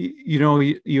 Well,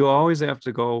 you always have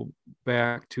to go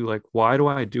back to, like, why do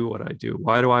I do what I do?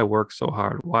 Why do I work so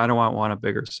hard? Why do I want a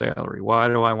bigger salary? Why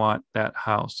do I want that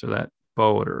house or that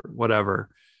boat or whatever?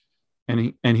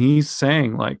 And he's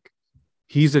saying, like,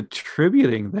 he's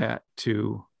attributing that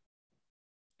to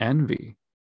envy.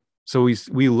 So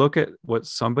we look at what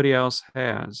somebody else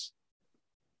has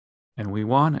and we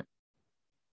want it.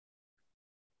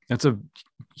 That's a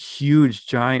huge,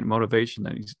 giant motivation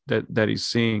that he's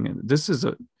seeing. And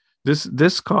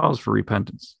this calls for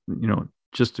repentance,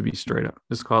 just to be straight up.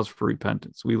 This calls for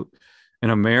repentance.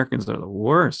 And Americans are the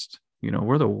worst.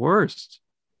 We're the worst.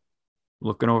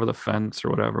 Looking over the fence or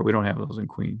whatever. We don't have those in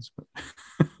Queens, but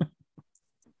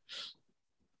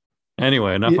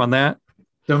anyway, enough on that.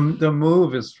 The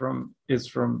move is from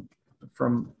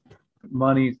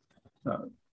money,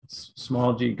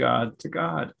 small g God, to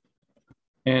God.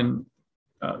 And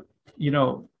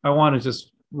I want to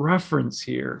just reference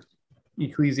here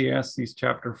Ecclesiastes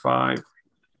chapter 5,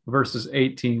 verses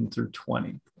 18 through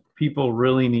 20. People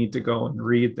really need to go and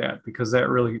read that, because that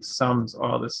really sums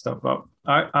all this stuff up.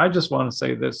 I just want to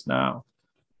say this now,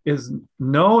 is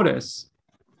notice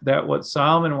that what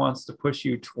Solomon wants to push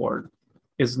you toward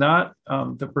is not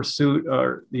the pursuit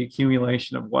or the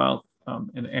accumulation of wealth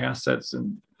and assets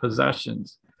and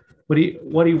possessions. But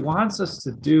what he wants us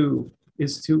to do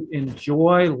is to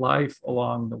enjoy life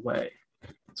along the way.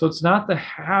 So it's not the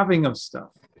having of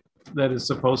stuff that is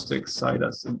supposed to excite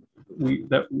us and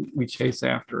we chase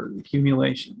after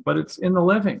accumulation, but it's in the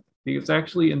living. It's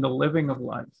actually in the living of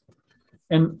life.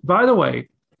 And by the way,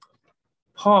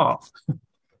 Paul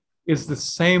is the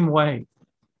same way.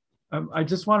 I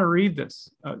just want to read this.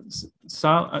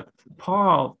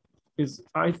 Paul is,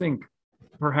 I think,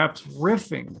 perhaps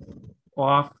riffing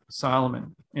off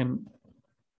Solomon. And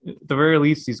at the very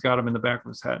least, he's got him in the back of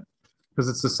his head, because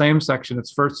it's the same section.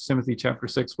 It's 1 Timothy chapter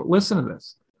 6. But listen to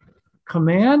this.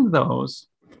 Command those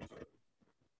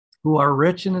who are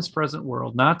rich in this present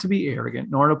world not to be arrogant,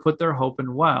 nor to put their hope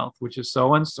in wealth, which is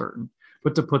so uncertain,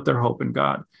 but to put their hope in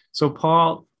God. So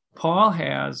Paul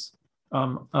has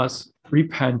us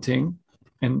repenting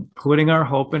and putting our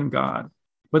hope in God.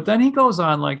 But then he goes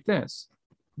on like this.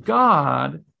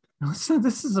 God, listen,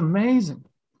 this is amazing.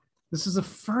 This is the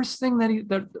first thing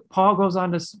that Paul goes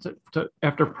on to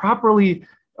after properly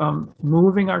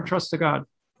moving our trust to God.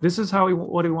 This is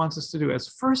what he wants us to do as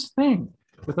first thing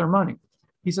with our money.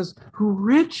 He says, who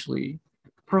richly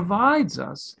provides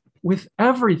us with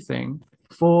everything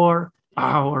for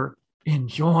our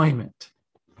enjoyment.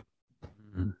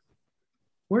 Mm-hmm.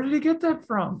 Where did he get that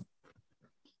from?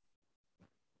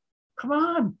 Come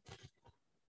on.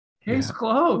 Case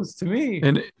closed to me.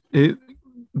 And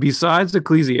besides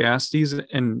Ecclesiastes,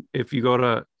 and if you go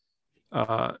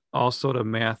to also to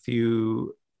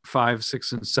Matthew 5,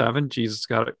 6, and 7, Jesus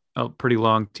got a pretty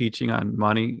long teaching on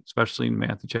money, especially in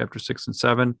Matthew chapter 6 and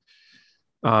 7,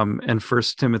 and 1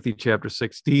 Timothy chapter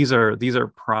 6. These are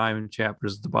prime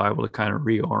chapters of the Bible to kind of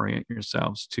reorient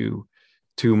yourselves to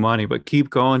money. But keep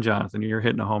going, Jonathan. You're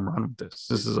hitting a home run with this.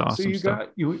 This is awesome. So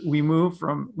we move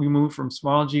from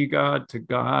small g God to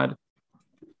God.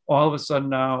 All of a sudden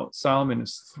now Solomon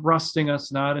is thrusting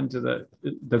us not into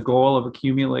the goal of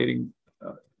accumulating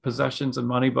possessions and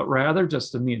money, but rather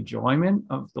just in the enjoyment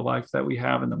of the life that we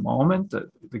have in the moment,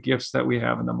 the gifts that we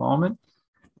have in the moment.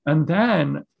 And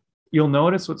then you'll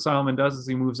notice what Solomon does as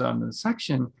he moves on to the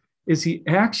section is he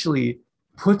actually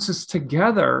puts us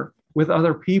together with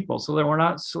other people, so that we're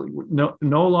not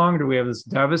no longer do we have this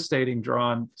devastating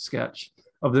drawn sketch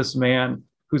of this man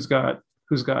who's got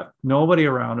nobody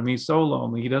around him. He's so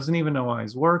lonely. He doesn't even know why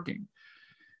he's working.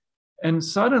 And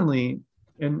suddenly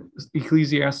in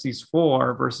Ecclesiastes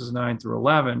 4, verses 9 through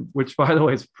 11, which, by the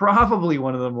way, is probably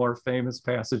one of the more famous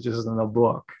passages in the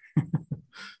book,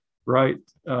 right?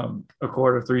 A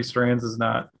cord of three strands is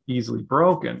not easily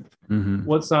broken. Mm-hmm.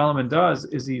 What Solomon does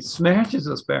is he smashes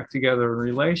us back together in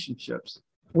relationships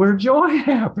where joy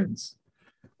happens.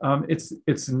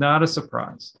 It's not a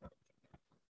surprise.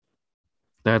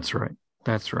 That's right.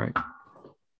 That's right.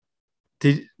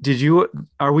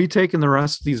 Are we taking the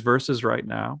rest of these verses right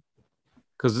now?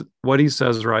 Because what he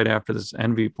says right after this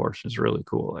envy portion is really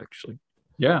cool, actually.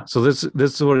 Yeah. So this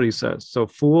is what he says. So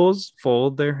fools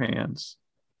fold their hands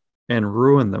and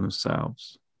ruin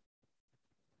themselves.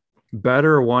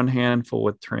 Better one handful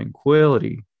with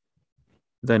tranquility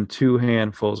than two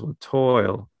handfuls with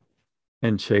toil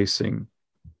and chasing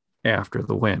after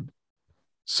the wind.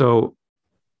 So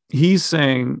he's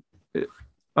saying,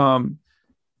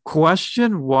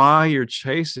 question why you're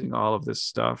chasing all of this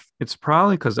stuff. It's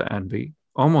probably because of envy,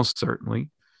 almost certainly.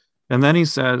 And then he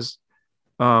says,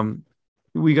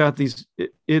 we got these,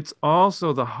 it's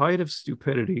also the height of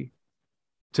stupidity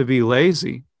to be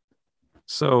lazy.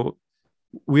 So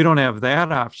we don't have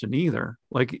that option either.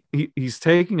 Like he's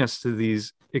taking us to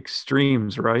these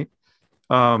extremes, right?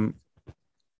 And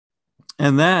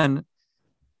then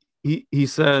he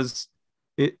says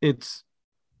it's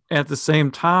at the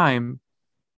same time,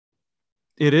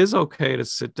 it is okay to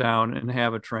sit down and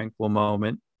have a tranquil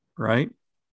moment, right?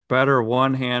 Better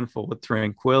one handful with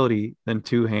tranquility than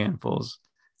two handfuls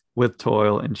with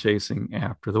toil and chasing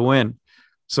after the wind.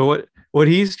 So what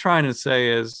he's trying to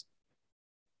say is,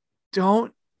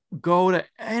 don't go to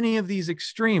any of these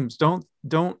extremes. Don't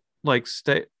like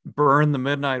burn the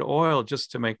midnight oil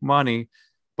just to make money,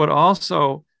 but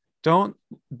also don't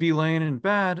be laying in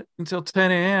bed until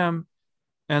 10 a.m.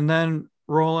 and then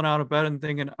rolling out of bed and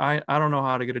thinking, I don't know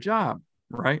how to get a job,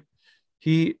 right?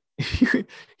 He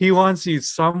he wants you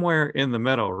somewhere in the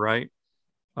middle, right?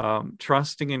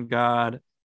 Trusting in God,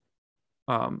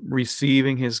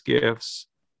 receiving his gifts,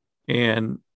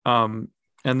 and then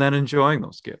enjoying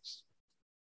those gifts.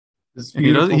 This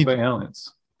beautiful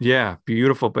balance. Yeah,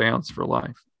 beautiful balance for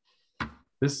life.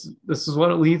 This is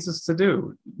what it leads us to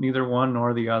do. Neither one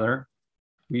nor the other.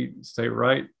 We stay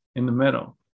right in the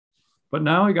middle. But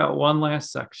now we got one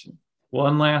last section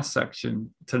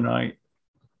tonight.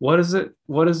 What does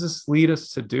this lead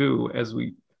us to do as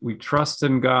we trust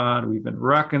in God? We've been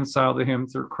reconciled to him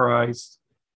through Christ,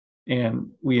 and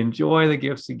we enjoy the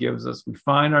gifts he gives us. We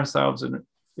find ourselves in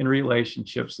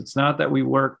relationships. It's not that we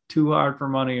work too hard for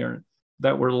money or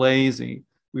that we're lazy.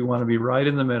 We want to be right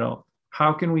in the middle.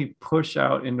 How can we push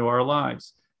out into our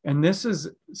lives? And this is,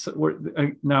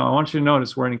 now I want you to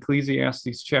notice we're in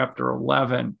Ecclesiastes chapter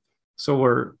 11. So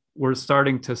we're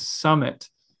starting to summit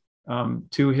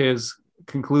to his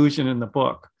conclusion in the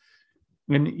book.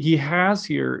 And he has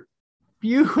here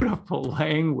beautiful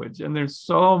language, and there's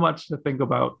so much to think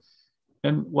about.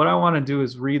 And what I want to do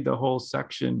is read the whole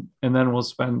section, and then we'll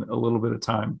spend a little bit of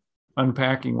time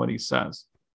unpacking what he says.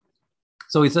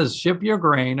 So he says, ship your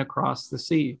grain across the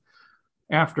sea.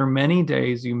 After many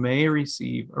days, you may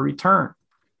receive a return.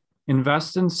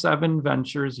 Invest in 7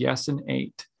 ventures, yes, in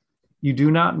 8. You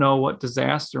do not know what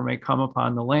disaster may come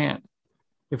upon the land.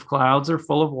 If clouds are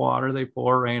full of water, they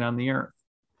pour rain on the earth.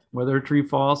 Whether a tree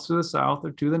falls to the south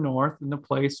or to the north, in the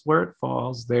place where it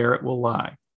falls, there it will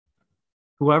lie.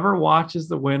 Whoever watches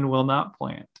the wind will not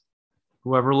plant.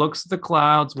 Whoever looks at the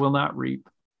clouds will not reap.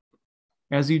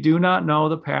 As you do not know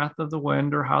the path of the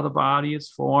wind or how the body is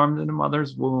formed in a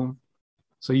mother's womb,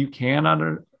 so you cannot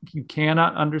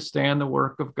understand the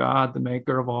work of God, the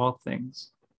maker of all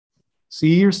things.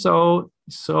 Sow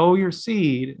your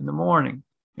seed in the morning,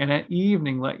 and at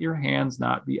evening let your hands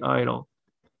not be idle,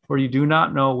 for you do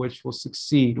not know which will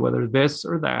succeed, whether this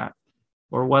or that,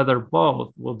 or whether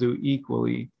both will do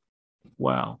equally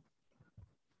well.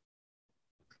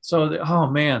 So,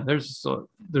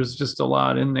 there's just a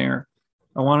lot in there.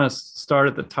 I want to start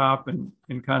at the top and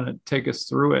kind of take us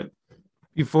through it.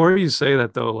 Before you say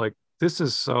that, though, like, this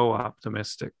is so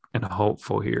optimistic and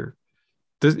hopeful here.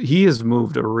 He has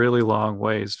moved a really long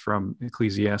ways from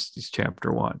Ecclesiastes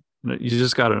chapter 1. You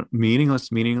just got a meaningless.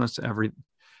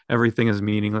 Everything is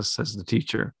meaningless, says the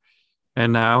teacher.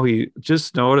 And now he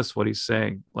just notice what he's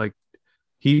saying. Like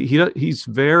he's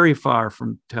very far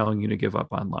from telling you to give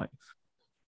up on life.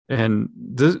 And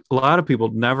a lot of people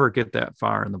never get that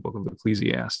far in the book of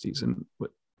Ecclesiastes. And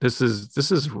this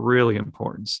is really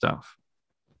important stuff.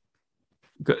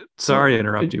 Sorry to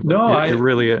interrupt you, but it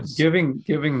really is. Giving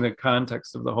the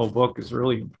context of the whole book is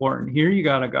really important. Here you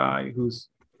got a guy who's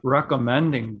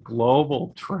recommending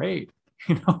global trade.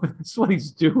 That's what he's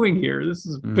doing here. This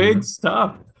is big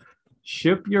stuff.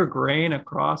 Ship your grain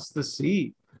across the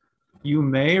sea. You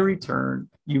may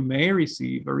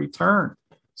receive a return.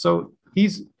 So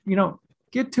he's,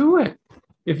 get to it.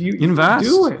 If you invest,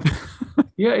 do it.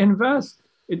 Yeah, invest.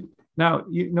 Now,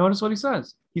 you notice what he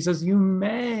says. He says, you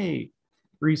may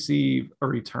receive a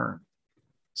return.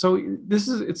 So this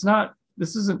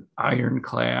isn't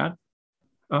ironclad.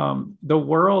 A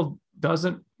world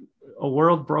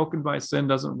broken by sin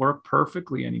doesn't work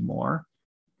perfectly anymore,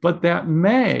 but that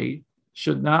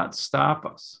should not stop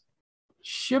us.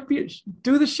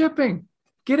 Do the shipping,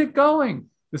 get it going.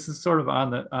 This is sort of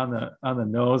on the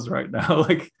nose right now.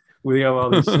 Like we have all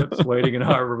these ships waiting in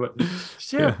harbor, but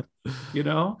ship,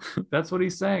 that's what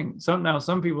he's saying.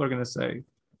 Some people are going to say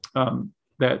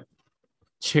that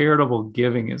charitable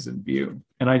giving is in view.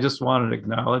 And I just wanted to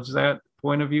acknowledge that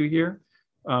point of view here.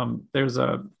 There's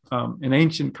an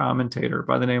ancient commentator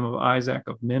by the name of Isaac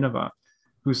of Nineveh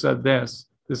who said this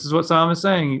is what Psalm is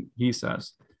saying. He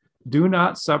says, do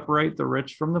not separate the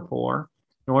rich from the poor,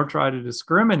 nor try to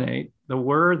discriminate the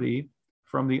worthy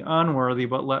from the unworthy,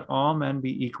 but let all men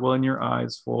be equal in your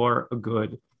eyes for a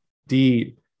good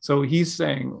deed. So he's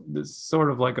saying this sort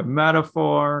of like a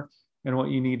metaphor, and what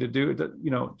you need to do,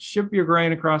 ship your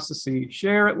grain across the sea,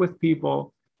 share it with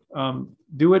people,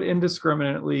 Do it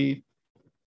indiscriminately.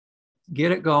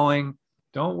 Get it going.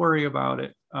 Don't worry about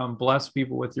it. Bless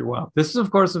people with your wealth. This is, of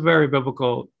course, a very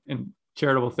biblical and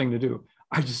charitable thing to do.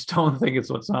 I just don't think it's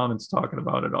what Solomon's talking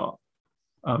about at all.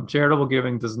 Charitable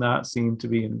giving does not seem to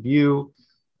be in view.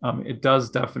 It does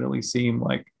definitely seem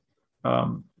like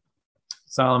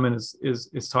Solomon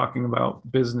is talking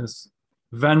about business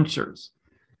ventures.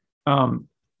 Going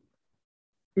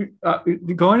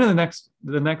to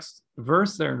the next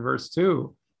verse there in verse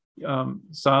 2,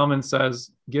 Solomon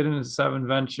says, get into 7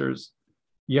 ventures.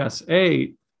 Yes,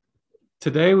 8.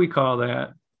 Today we call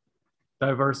that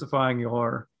diversifying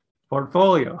your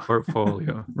portfolio.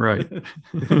 Right.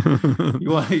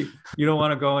 You don't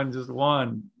want to go in just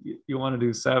one. You want to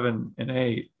do 7 and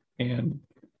 8 and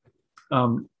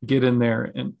get in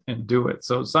there and do it.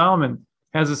 So Solomon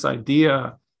has this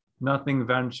idea, nothing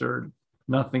ventured,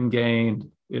 nothing gained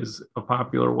is a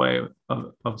popular way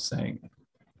of saying it.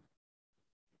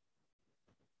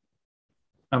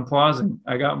 I'm pausing.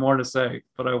 I got more to say,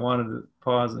 but I wanted to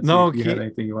pause and see if you had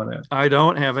anything you want to add. I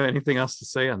don't have anything else to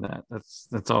say on that.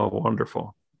 That's all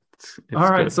wonderful. It's all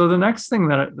right. good. So the next thing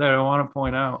that I want to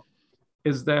point out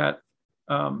is that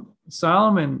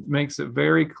Solomon makes it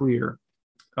very clear.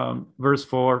 Verse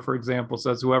 4, for example,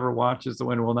 says, whoever watches the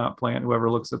wind will not plant. Whoever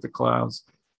looks at the clouds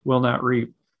will not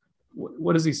reap.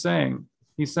 What is he saying?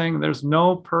 He's saying there's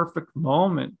no perfect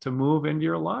moment to move into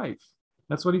your life.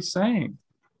 That's what he's saying.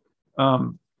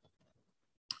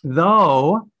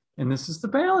 Though, and this is the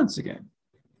balance again,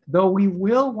 though we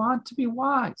will want to be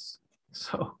wise.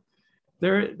 So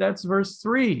that's verse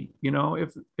 3.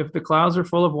 If the clouds are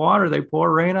full of water, they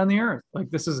pour rain on the earth. Like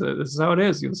this is how it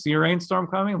is. You'll see a rainstorm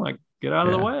coming, like get out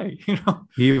of the way.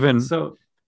 Even so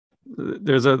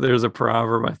there's a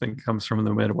proverb, I think comes from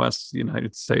the Midwest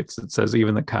United States, that says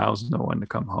even the cows know when to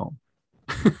come home.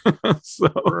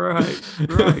 Right.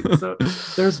 So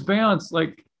there's balance.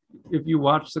 Like if you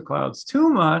watch the clouds too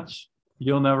much,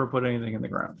 you'll never put anything in the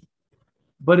ground.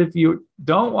 But if you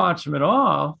don't watch them at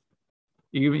all,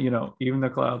 even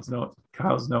the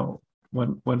cows know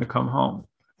when to come home.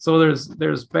 So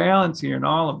there's balance here in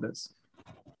all of this.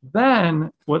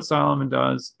 Then what Solomon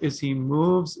does is he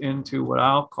moves into what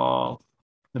I'll call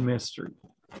the mystery.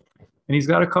 And he's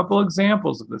got a couple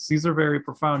examples of this. These are very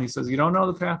profound. He says, you don't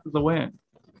know the path of the wind.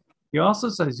 He also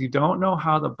says, you don't know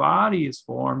how the body is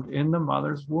formed in the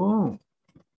mother's womb.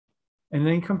 And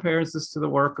then he compares this to the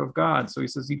work of God. So he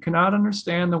says, you cannot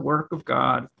understand the work of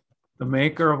God, the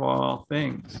maker of all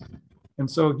things. And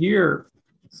so here,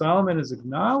 Solomon is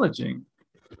acknowledging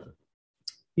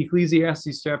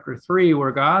Ecclesiastes chapter 3,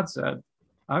 where God said,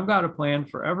 I've got a plan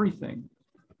for everything.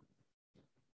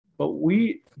 But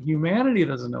humanity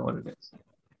doesn't know what it is.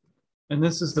 And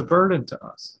this is the burden to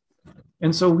us.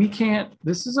 And so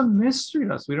this is a mystery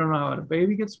to us. We don't know how a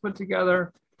baby gets put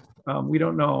together. We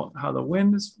don't know how the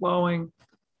wind is flowing.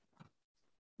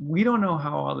 We don't know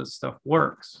how all this stuff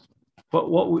works.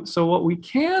 But what we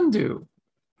can do,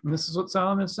 and this is what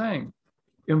Solomon is saying,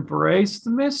 embrace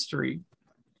the mystery.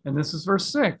 And this is verse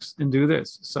 6, and do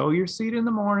this. Sow your seed in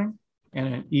the morning,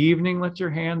 and at evening let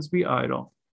your hands be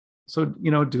idle. So,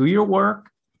 do your work,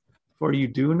 for you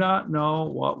do not know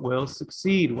what will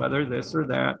succeed, whether this or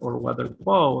that, or whether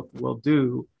both will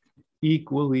do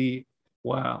equally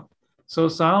well. So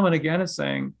Solomon again is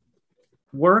saying,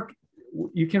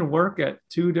 you can work at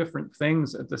 2 different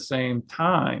things at the same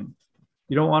time.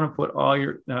 You don't want to put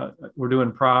we're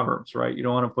doing Proverbs, right? You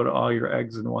don't want to put all your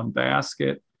eggs in one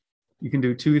basket. You can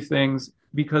do 2 things,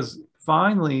 because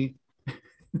finally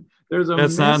there's a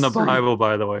That's mystery. not in the Bible,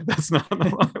 by the way. That's not in the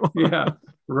Bible. Yeah,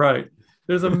 right.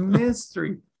 There's a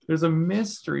mystery. There's a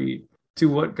mystery to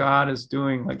what God is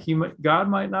doing. Like God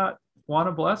might not want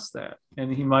to bless that,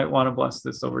 and he might want to bless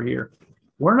this over here.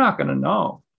 We're not going to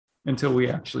know until we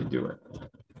actually do it.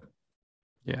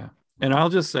 Yeah. And I'll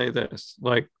just say this,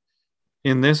 like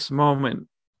in this moment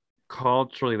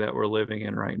culturally that we're living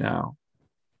in right now,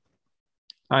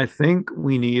 I think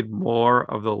we need more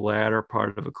of the latter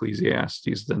part of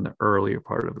Ecclesiastes than the earlier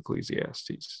part of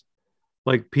Ecclesiastes.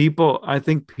 Like I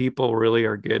think people really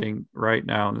are getting right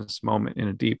now in this moment in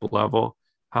a deep level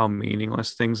how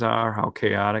meaningless things are, how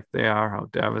chaotic they are, how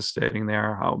devastating they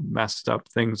are, how messed up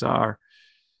things are.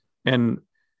 And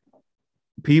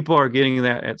people are getting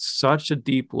that at such a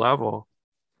deep level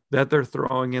that they're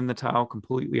throwing in the towel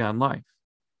completely on life.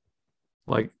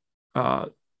 Like,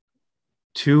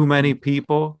 too many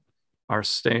people are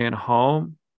staying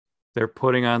home. They're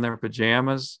putting on their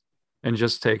pajamas and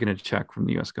just taking a check from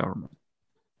the U.S. government.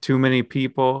 Too many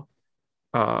people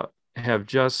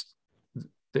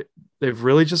they've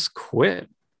really just quit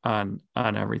on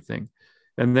everything.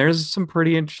 And there's some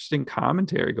pretty interesting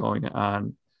commentary going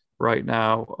on right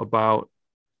now about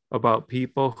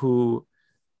people who,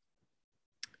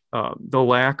 the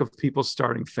lack of people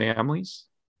starting families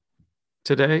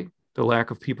today, the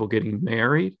lack of people getting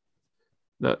married,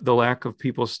 the lack of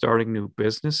people starting new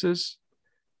businesses.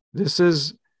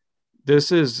 There's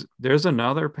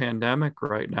another pandemic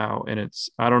right now, and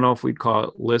I don't know if we'd call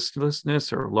it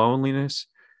listlessness or loneliness,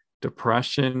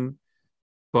 depression,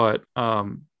 but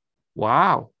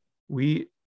wow, we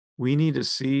need to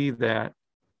see that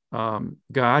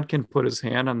God can put his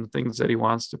hand on the things that he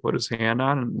wants to put his hand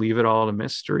on and leave it all to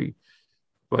mystery.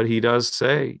 But he does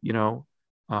say,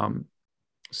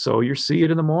 sow your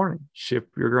seed in the morning, ship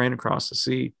your grain across the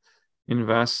sea,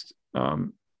 invest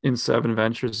in 7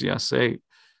 ventures, the S08.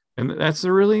 And that's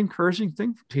a really encouraging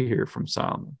thing to hear from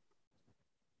Solomon.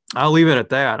 I'll leave it at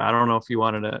that. I don't know if you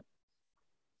wanted to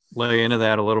lay into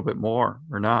that a little bit more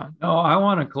or not. No, I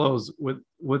want to close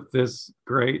with this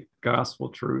great gospel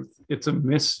truth. It's a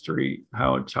mystery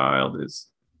how a child is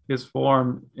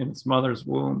formed in its mother's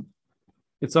womb.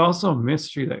 It's also a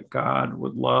mystery that God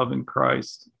would love in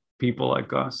Christ people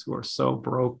like us who are so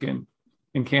broken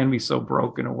and can be so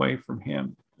broken away from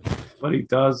him. But he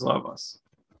does love us.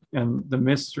 And the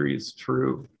mystery is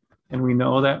true. And we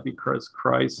know that because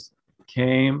Christ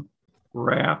came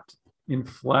wrapped in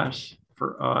flesh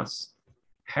for us.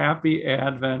 Happy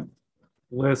Advent,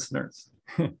 listeners.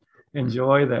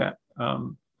 Enjoy that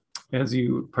as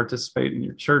you participate in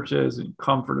your churches and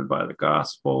comforted by the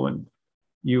gospel, and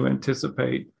you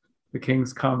anticipate the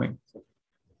King's coming.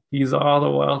 He's all the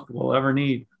wealth we'll ever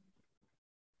need.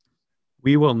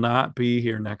 We will not be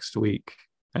here next week.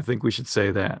 I think we should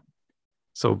say that.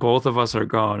 So both of us are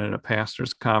gone at a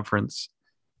pastor's conference,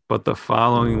 but the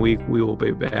following week we will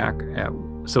be back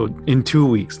so in 2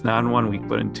 weeks, not in 1 week,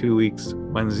 but in 2 weeks,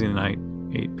 Wednesday night,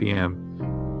 8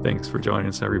 p.m. Thanks for joining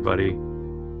us, everybody.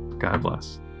 God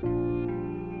bless.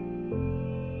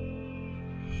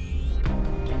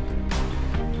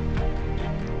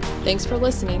 Thanks for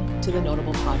listening to the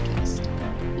Notable Podcast.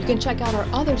 You can check out our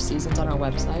other seasons on our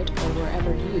website or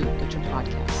wherever you get your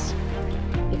podcasts.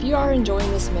 If you are enjoying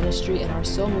this ministry and are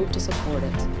so moved to support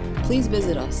it, please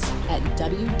visit us at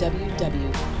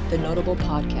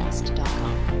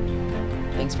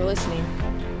www.thenotablepodcast.com. Thanks for listening.